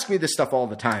you ask me this stuff all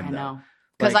the time. I though. know.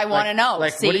 Because I want to know.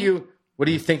 Like, See? what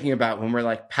are you thinking about when we're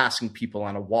like passing people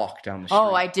on a walk down the street?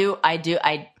 Oh, I do.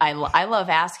 I love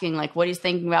asking like what he's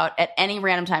thinking about at any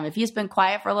random time. If he's been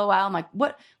quiet for a little while, I'm like,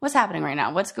 what's happening right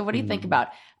now? What's good? What do you think about?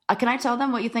 Can I tell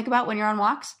them what you think about when you're on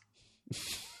walks?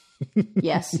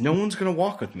 Yes, No one's gonna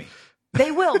walk with me. they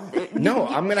will. No,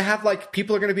 I'm gonna have like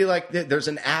people are gonna be like, there's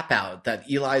an app out that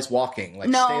Eli's walking. Like,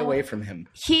 No. stay away from him.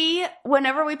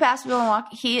 Whenever we pass people on walk,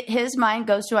 his mind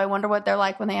goes to, I wonder what they're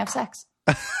like when they have sex.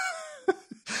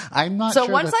 I'm not So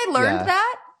sure once that- I learned yeah.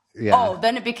 that, Yeah. oh,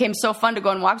 then it became so fun to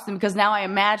go and walk with them because now I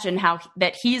imagine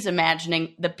that he's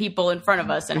imagining the people in front of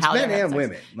us and It's how men they're and having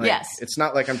women. sex. Like, Yes. it's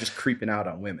not like I'm just creeping out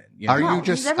on women. You know? Are No, you he's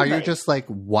just everybody. like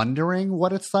wondering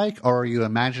what it's like, or are you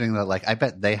imagining that like I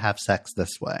bet they have sex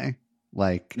this way,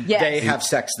 like Yes. They have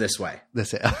sex this way.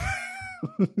 this?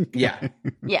 Yeah.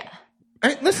 Yeah.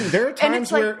 Listen, there are And times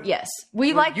it's like, where yes,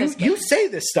 we like you this game. you say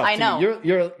this stuff. I to know. Me.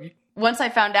 You're Once I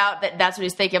found out that that's what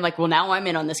he's thinking, I'm like, well, now I'm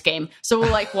in on this game. So we'll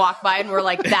like walk by and we're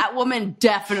like, that woman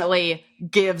definitely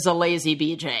gives a lazy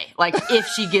BJ. Like if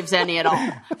she gives any at all.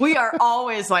 We are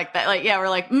always like that. Like, yeah, we're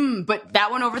like, but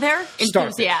that one over there,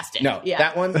 enthusiastic. Starfish. No, yeah.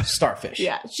 that one, starfish.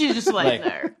 Yeah, she's just like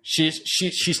there.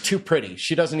 She's too pretty.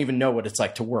 She doesn't even know what it's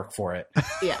like to work for it.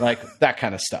 Yeah. Like that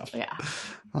kind of stuff. Yeah.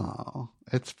 Oh,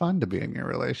 It's fun to be in your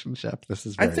relationship. This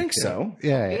is I very think cute. so.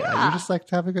 Yeah. Yeah. You just like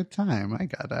to have a good time. I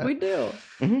got it. We do.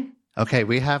 Mm-hmm. Okay,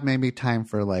 we have maybe time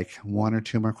for like one or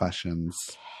two more questions.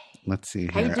 Let's see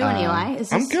here. How you doing, Eli?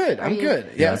 Is I'm good. I'm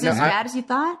good. Yeah. Is this as bad as you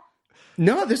thought?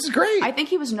 No, this is great. I think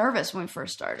he was nervous when we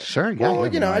first started. Sure. Yeah. Well, I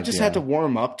have no I just idea. had to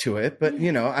warm up to it, but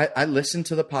I listen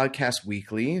to the podcast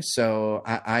weekly, so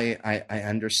I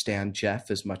understand Jeff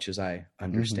as much as I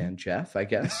understand Jeff, I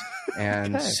guess.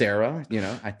 And Okay. Sarah,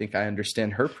 I think I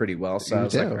understand her pretty well. So I You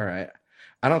was like, do. all right,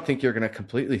 I don't think you're going to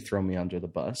completely throw me under the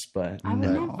bus, but I would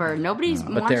never. Nobody wants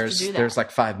to do that. there's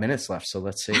like 5 minutes left, so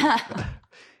let's see.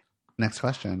 Next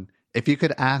question. If you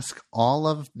could ask all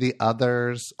of the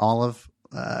others, all of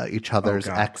each other's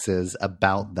God. exes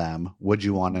about them, would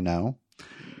you want to know?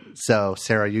 So,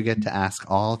 Sarah, you get to ask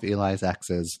all of Eli's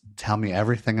exes, tell me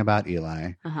everything about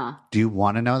Eli. Uh-huh. Do you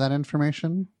want to know that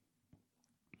information?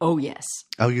 Oh, yes.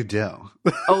 Oh, you do?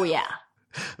 Oh, yeah.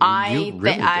 You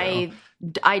really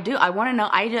I do. I want to know.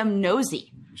 I am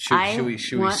nosy. Should we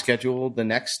schedule the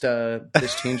next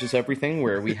This Changes Everything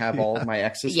where we have all of my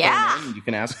exes come in and you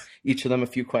can ask each of them a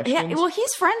few questions? Yeah, well,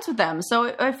 he's friends with them,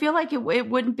 so I feel like it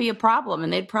wouldn't be a problem,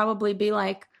 and they'd probably be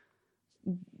like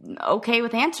okay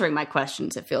with answering my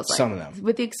questions. It feels like Some of them,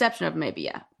 with the exception of maybe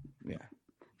a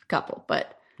couple,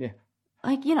 but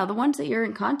like the ones that you're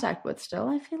in contact with still,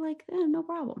 I feel like no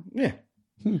problem. Yeah,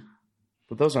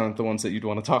 but those aren't the ones that you'd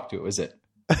want to talk to, is it?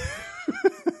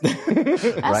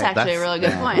 That's actually a really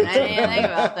good point. I didn't even think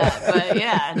about that, but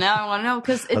yeah, now I want to know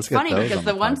because it's funny because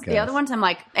the other ones I'm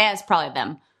like, it's probably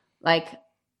them. Like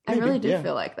I really do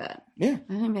feel like that. Yeah,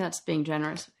 I think that's being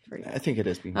generous for you. I think it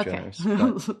is being generous,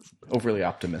 but overly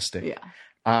optimistic.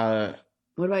 Yeah.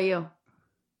 What about you?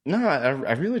 No,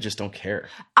 I really just don't care.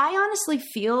 I honestly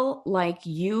feel like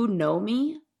you know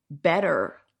me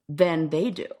better than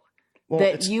they do.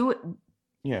 Well,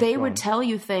 they would tell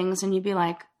you things and you'd be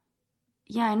like,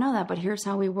 yeah, I know that, but here's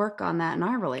how we work on that in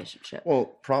our relationship. Well,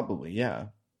 probably, yeah.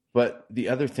 But the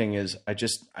other thing is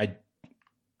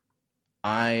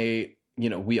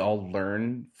we all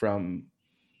learn from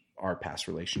our past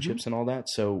relationships and all that.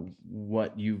 So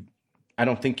I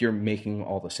don't think you're making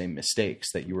all the same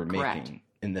mistakes that you were making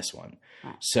in this one.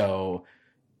 Right. So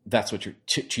that's what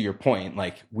to your point,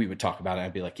 like we would talk about it.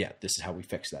 I'd be like, yeah, this is how we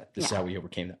fix that. This is how we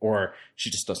overcame that. Or she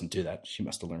just doesn't do that. She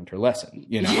must have learned her lesson,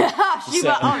 Yeah, she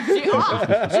must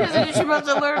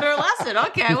have learned her lesson.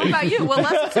 Okay. What about you? What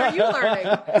lessons are you learning?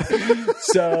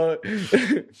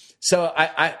 So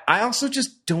I also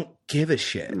just don't give a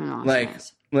shit. No,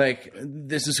 nice. Like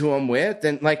this is who I'm with.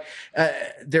 And like,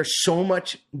 there's so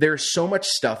much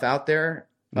stuff out there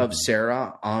of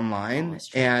Sarah online.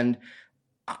 And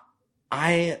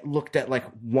I looked at like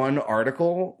one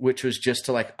article, which was just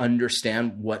to like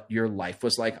understand what your life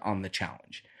was like on the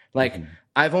challenge. Like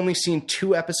I've only seen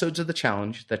 2 episodes of the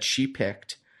challenge that she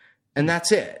picked, and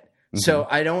that's it. So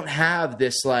I don't have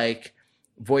this like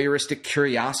voyeuristic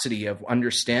curiosity of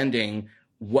understanding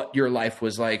what your life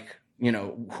was like,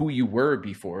 who you were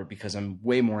before, because I'm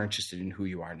way more interested in who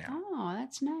you are now. Oh,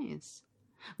 that's nice.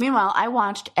 Meanwhile, I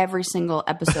watched every single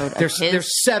episode of There's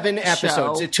 7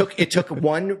 episodes. Show. It took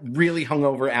one really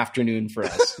hungover afternoon for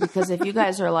us. Because if you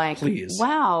guys are like, Please.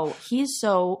 Wow, he's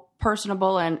so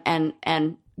personable and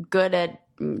good at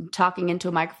talking into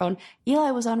a microphone. Eli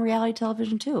was on reality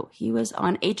television too. He was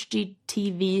on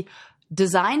HGTV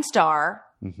Design Star,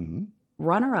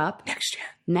 runner-up.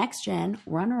 Next Gen,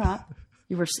 runner-up.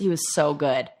 He was so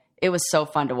good. It was so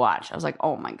fun to watch. I was like,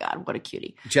 oh my God, what a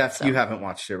cutie. Jeff, you haven't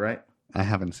watched it, right? I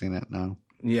haven't seen it, no.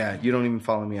 Yeah, you don't even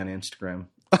follow me on Instagram.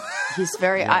 He's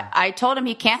very. I told him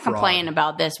he can't complain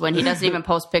about this when he doesn't even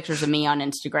post pictures of me on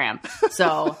Instagram.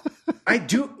 So I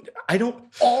do. I don't.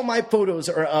 All my photos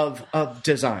are of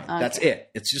design. Okay. That's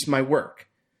it. It's just my work.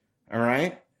 All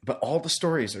right. But all the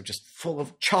stories are just full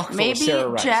of chock full of Sarah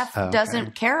Rice. Jeff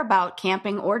doesn't care about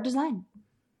camping or design.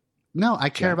 No, I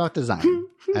care about design.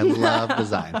 I love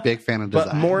design. Big fan of design.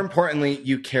 But more importantly,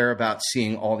 you care about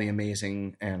seeing all the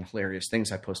amazing and hilarious things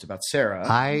I post about Sarah,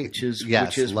 which is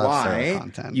why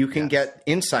you can get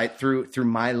insight through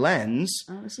my lens.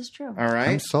 Oh, this is true. All right?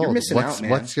 I'm sold. You're missing out, man.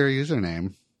 What's your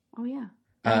username? Oh, yeah.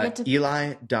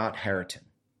 Eli.Hariton.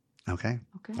 Okay.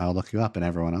 I'll look you up, and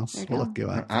everyone else will look you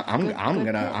up. I'm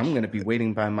gonna be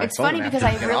waiting by my phone. It's funny because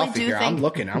I really do think I'm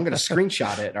looking. I'm gonna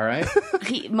screenshot it. All right.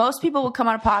 Most people will come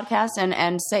on a podcast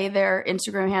and say their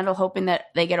Instagram handle, hoping that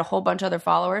they get a whole bunch of other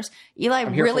followers. Eli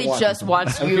really just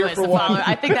wants you as a follower.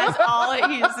 I think that's all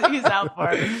he's out for.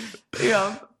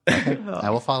 I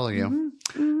will follow you.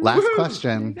 Last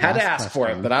question. Had to ask for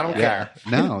it, but I don't care.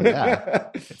 No,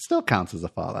 it still counts as a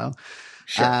follow.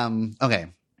 Sure. Okay.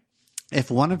 If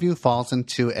one of you falls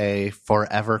into a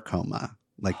forever coma,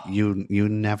 Like you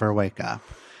never wake up.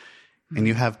 And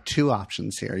you have two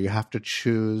options here. You have to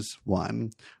choose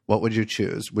one. What would you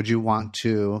choose? Would you want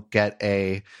to get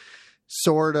a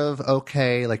sort of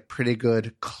okay, like pretty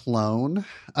good clone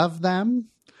of them?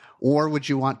 Or would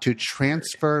you want to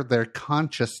transfer their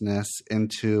consciousness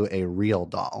into a real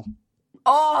doll?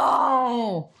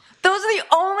 Oh, those are the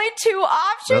only two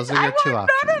options. Those are your two I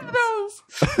want none of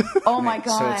those. Oh my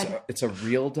God. So it's a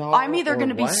real doll? I'm either going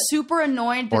to be what? super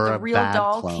annoyed that Or the a real bad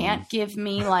doll clone. can't give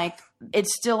me like,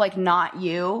 it's still like not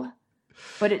you,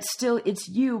 but it's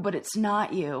you, but it's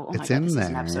not you. Oh my It's God, in this is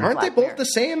an there. episode of Aren't they Black both Mirror. the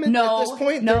same at this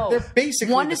point? No, They're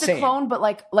basically one the is same. a clone, but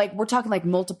like we're talking like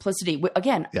multiplicity.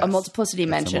 Again, Yes, a multiplicity it's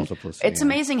a mention. multiplicity, It's yeah.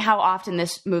 amazing how often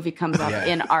this movie comes up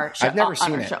in our show. I've never on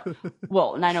seen our it. show.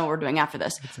 Well, and I know what we're doing after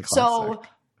this. a So classic.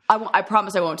 I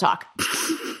promise I won't talk.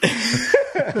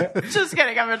 Just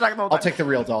kidding. I'm going to talk the whole time. I'll take the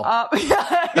real doll.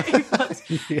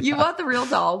 You want the real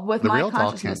doll with The my real doll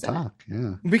can't consciousness in it. talk.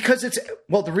 Yeah. Because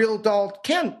the real doll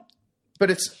can, but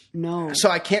it's, No. so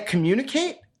I can't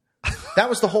communicate? That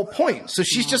was the whole point. So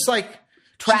she's just like,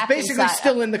 Trapped she's basically inside.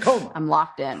 still in the coma. I'm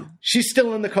locked in. She's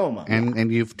still in the coma.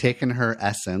 And you've taken her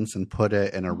essence and put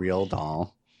it in a real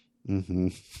doll. Mm-hmm.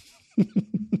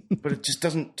 But it just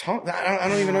doesn't talk. I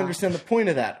don't even understand the point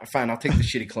of that. Fine, I'll take the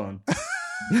shitty clone.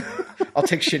 I'll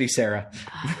take shitty Sarah.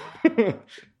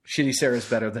 Shitty Sarah's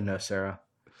better than no Sarah.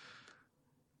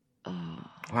 Wow,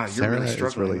 you're Sarah really is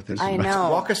struggling really with this. I know.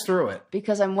 Walk us through it.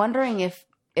 Because I'm wondering if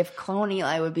clone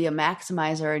Eli would be a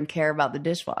maximizer and care about the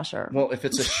dishwasher. Well, if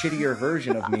it's a shittier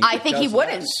version of me, I it think he does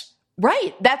wouldn't. less.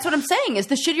 Right. That's what I'm saying is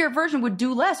the shittier version would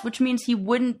do less, which means he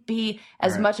wouldn't be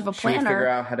as All right. much of a Should we figure planner.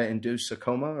 out how to induce a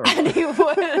coma? Or And he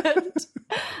wouldn't.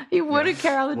 He wouldn't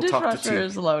care how the We'll talk to dishwasher T.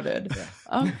 is loaded.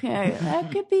 Okay,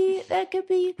 that could be.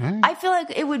 All right. I feel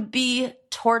like it would be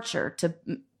torture to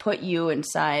put you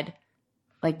inside,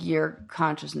 like your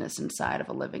consciousness inside of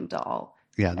a living doll.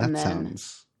 Yeah, that And then-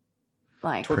 sounds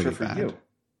Like torture Pretty for bad. you.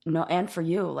 no, and for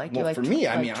you, like Well, you're like for me,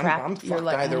 I like mean, trapped. I'm You're fucked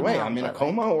like, either I way. know, I'm in a but,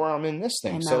 coma or I'm in this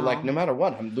thing. I So, know. like, no matter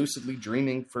what, I'm lucidly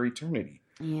dreaming for eternity.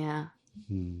 Yeah,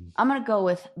 I'm gonna go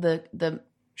with the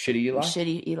Shitty Eli?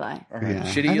 shitty Eli. All right. yeah. I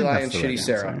Shitty think Eli that's and the shitty right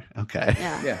Sarah. answer. Okay.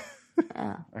 Yeah, Yeah. yeah.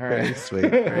 All Very right. sweet.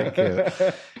 Very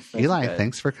cute. Eli, good.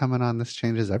 thanks for coming on. This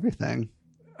changes everything.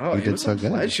 Oh, You it did was so a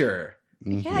good. pleasure.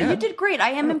 Yeah, Yeah. you did great.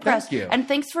 I am Oh, impressed. thank you. And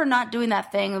thanks for not doing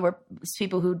that thing where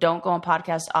people who don't go on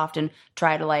podcasts often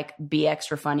try to like be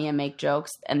extra funny and make jokes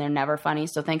and they're never funny.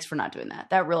 So thanks for not doing that.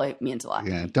 That really means a lot.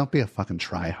 Yeah, don't be a fucking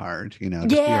try hard. You know, just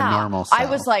be your normal self. I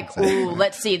was like, Exactly. ooh,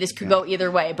 let's see. This could go either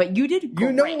way. But you did great.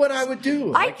 You know what I would do.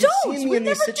 I Like, you've don't. seen me We in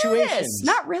never these do situations. this.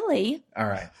 Not really. All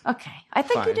right. Okay. I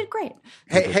think you Fine. did great.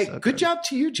 Hey, so good good. job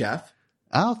to you, Jeff.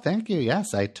 Oh, thank you.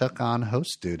 Yes, I took on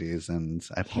host duties and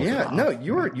I pulled it Yeah, off. no,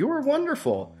 you were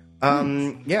wonderful.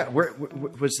 Yeah,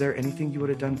 was there anything you would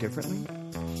have done differently?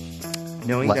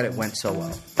 Knowing What? that it went so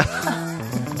well.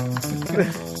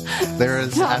 There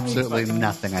is absolutely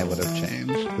nothing I would have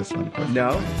changed. This one. No?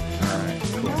 All right,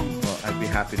 cool. Well, I'd be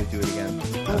happy to do it again.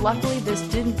 Well, luckily, this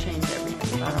didn't change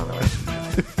everything about our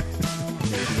relationship.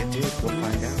 Maybe it did. We'll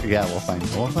find out. Yeah,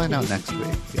 we'll find out next week.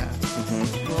 Yeah.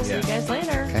 We'll see you guys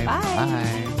later. Okay. Bye.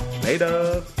 Bye.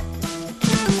 Later.